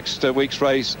next week's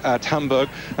race at Hamburg.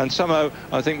 And somehow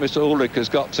I think Mr. Ulrich has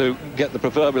got to get the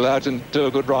proverbial out and do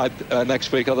a good ride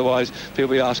next week, otherwise people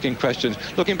will be asking questions.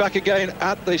 Looking back again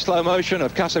at the slow motion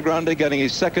of Casagrande getting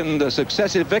his second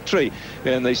successive victory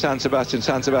in the San Sebastian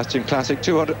Classic,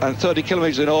 230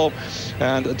 kilometres in all,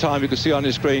 and the time you can see on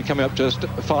your screen coming up just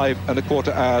 5.25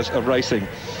 hours of racing.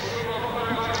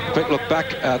 quick look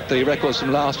back at the records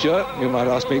from last year. You might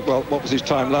ask me, well, what was his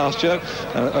time last year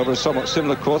over a somewhat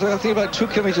similar quarter? I think about 2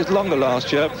 kilometres longer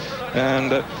last year,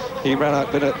 and he ran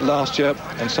out in it last year,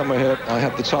 and somewhere here I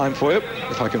have the time for you,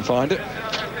 if I can find it.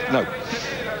 No.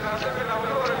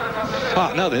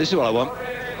 No, this is what I want.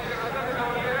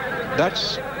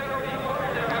 That's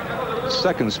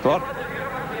second spot.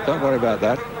 Don't worry about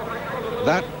that.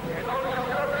 That,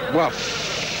 well,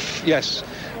 yes.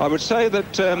 I would say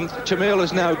that Jamil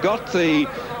has now got the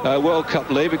World Cup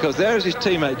lead, because there's his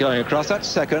teammate going across. That's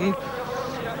second.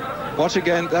 Watch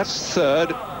again, that's third,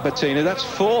 Bettini. That's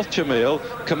fourth, Jamil.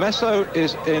 Comesso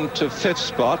is into fifth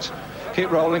spot.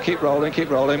 Keep rolling, keep rolling, keep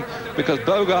rolling, because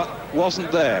Bogart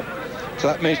wasn't there. So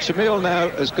that means Jamil now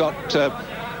has got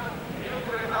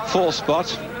fourth spot.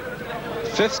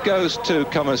 Fifth goes to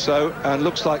Comesso, and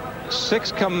looks like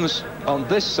sixth comes on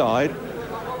this side.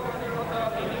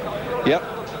 Yep.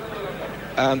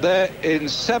 And there in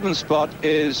seventh spot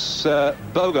is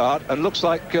Bogart, and looks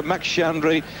like Max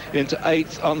Chandri into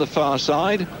eighth on the far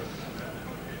side.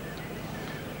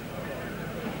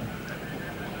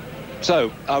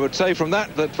 So I would say from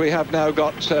that we have now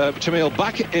got Jamil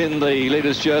back in the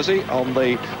leader's jersey on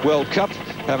the World Cup,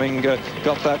 having got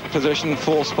that position,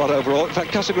 fourth spot overall. In fact,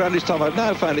 Casagrandi's time, I've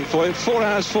now found it for you, 4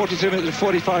 hours, 42 minutes and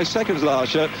 45 seconds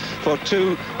last year for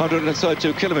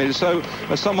 232 kilometres. So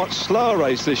a somewhat slower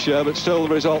race this year, but still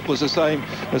the result was the same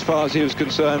as far as he was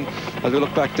concerned as we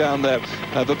look back down there.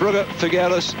 Verbrugge,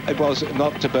 Figueres, it was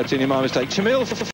not to Bettini, my mistake. Jamil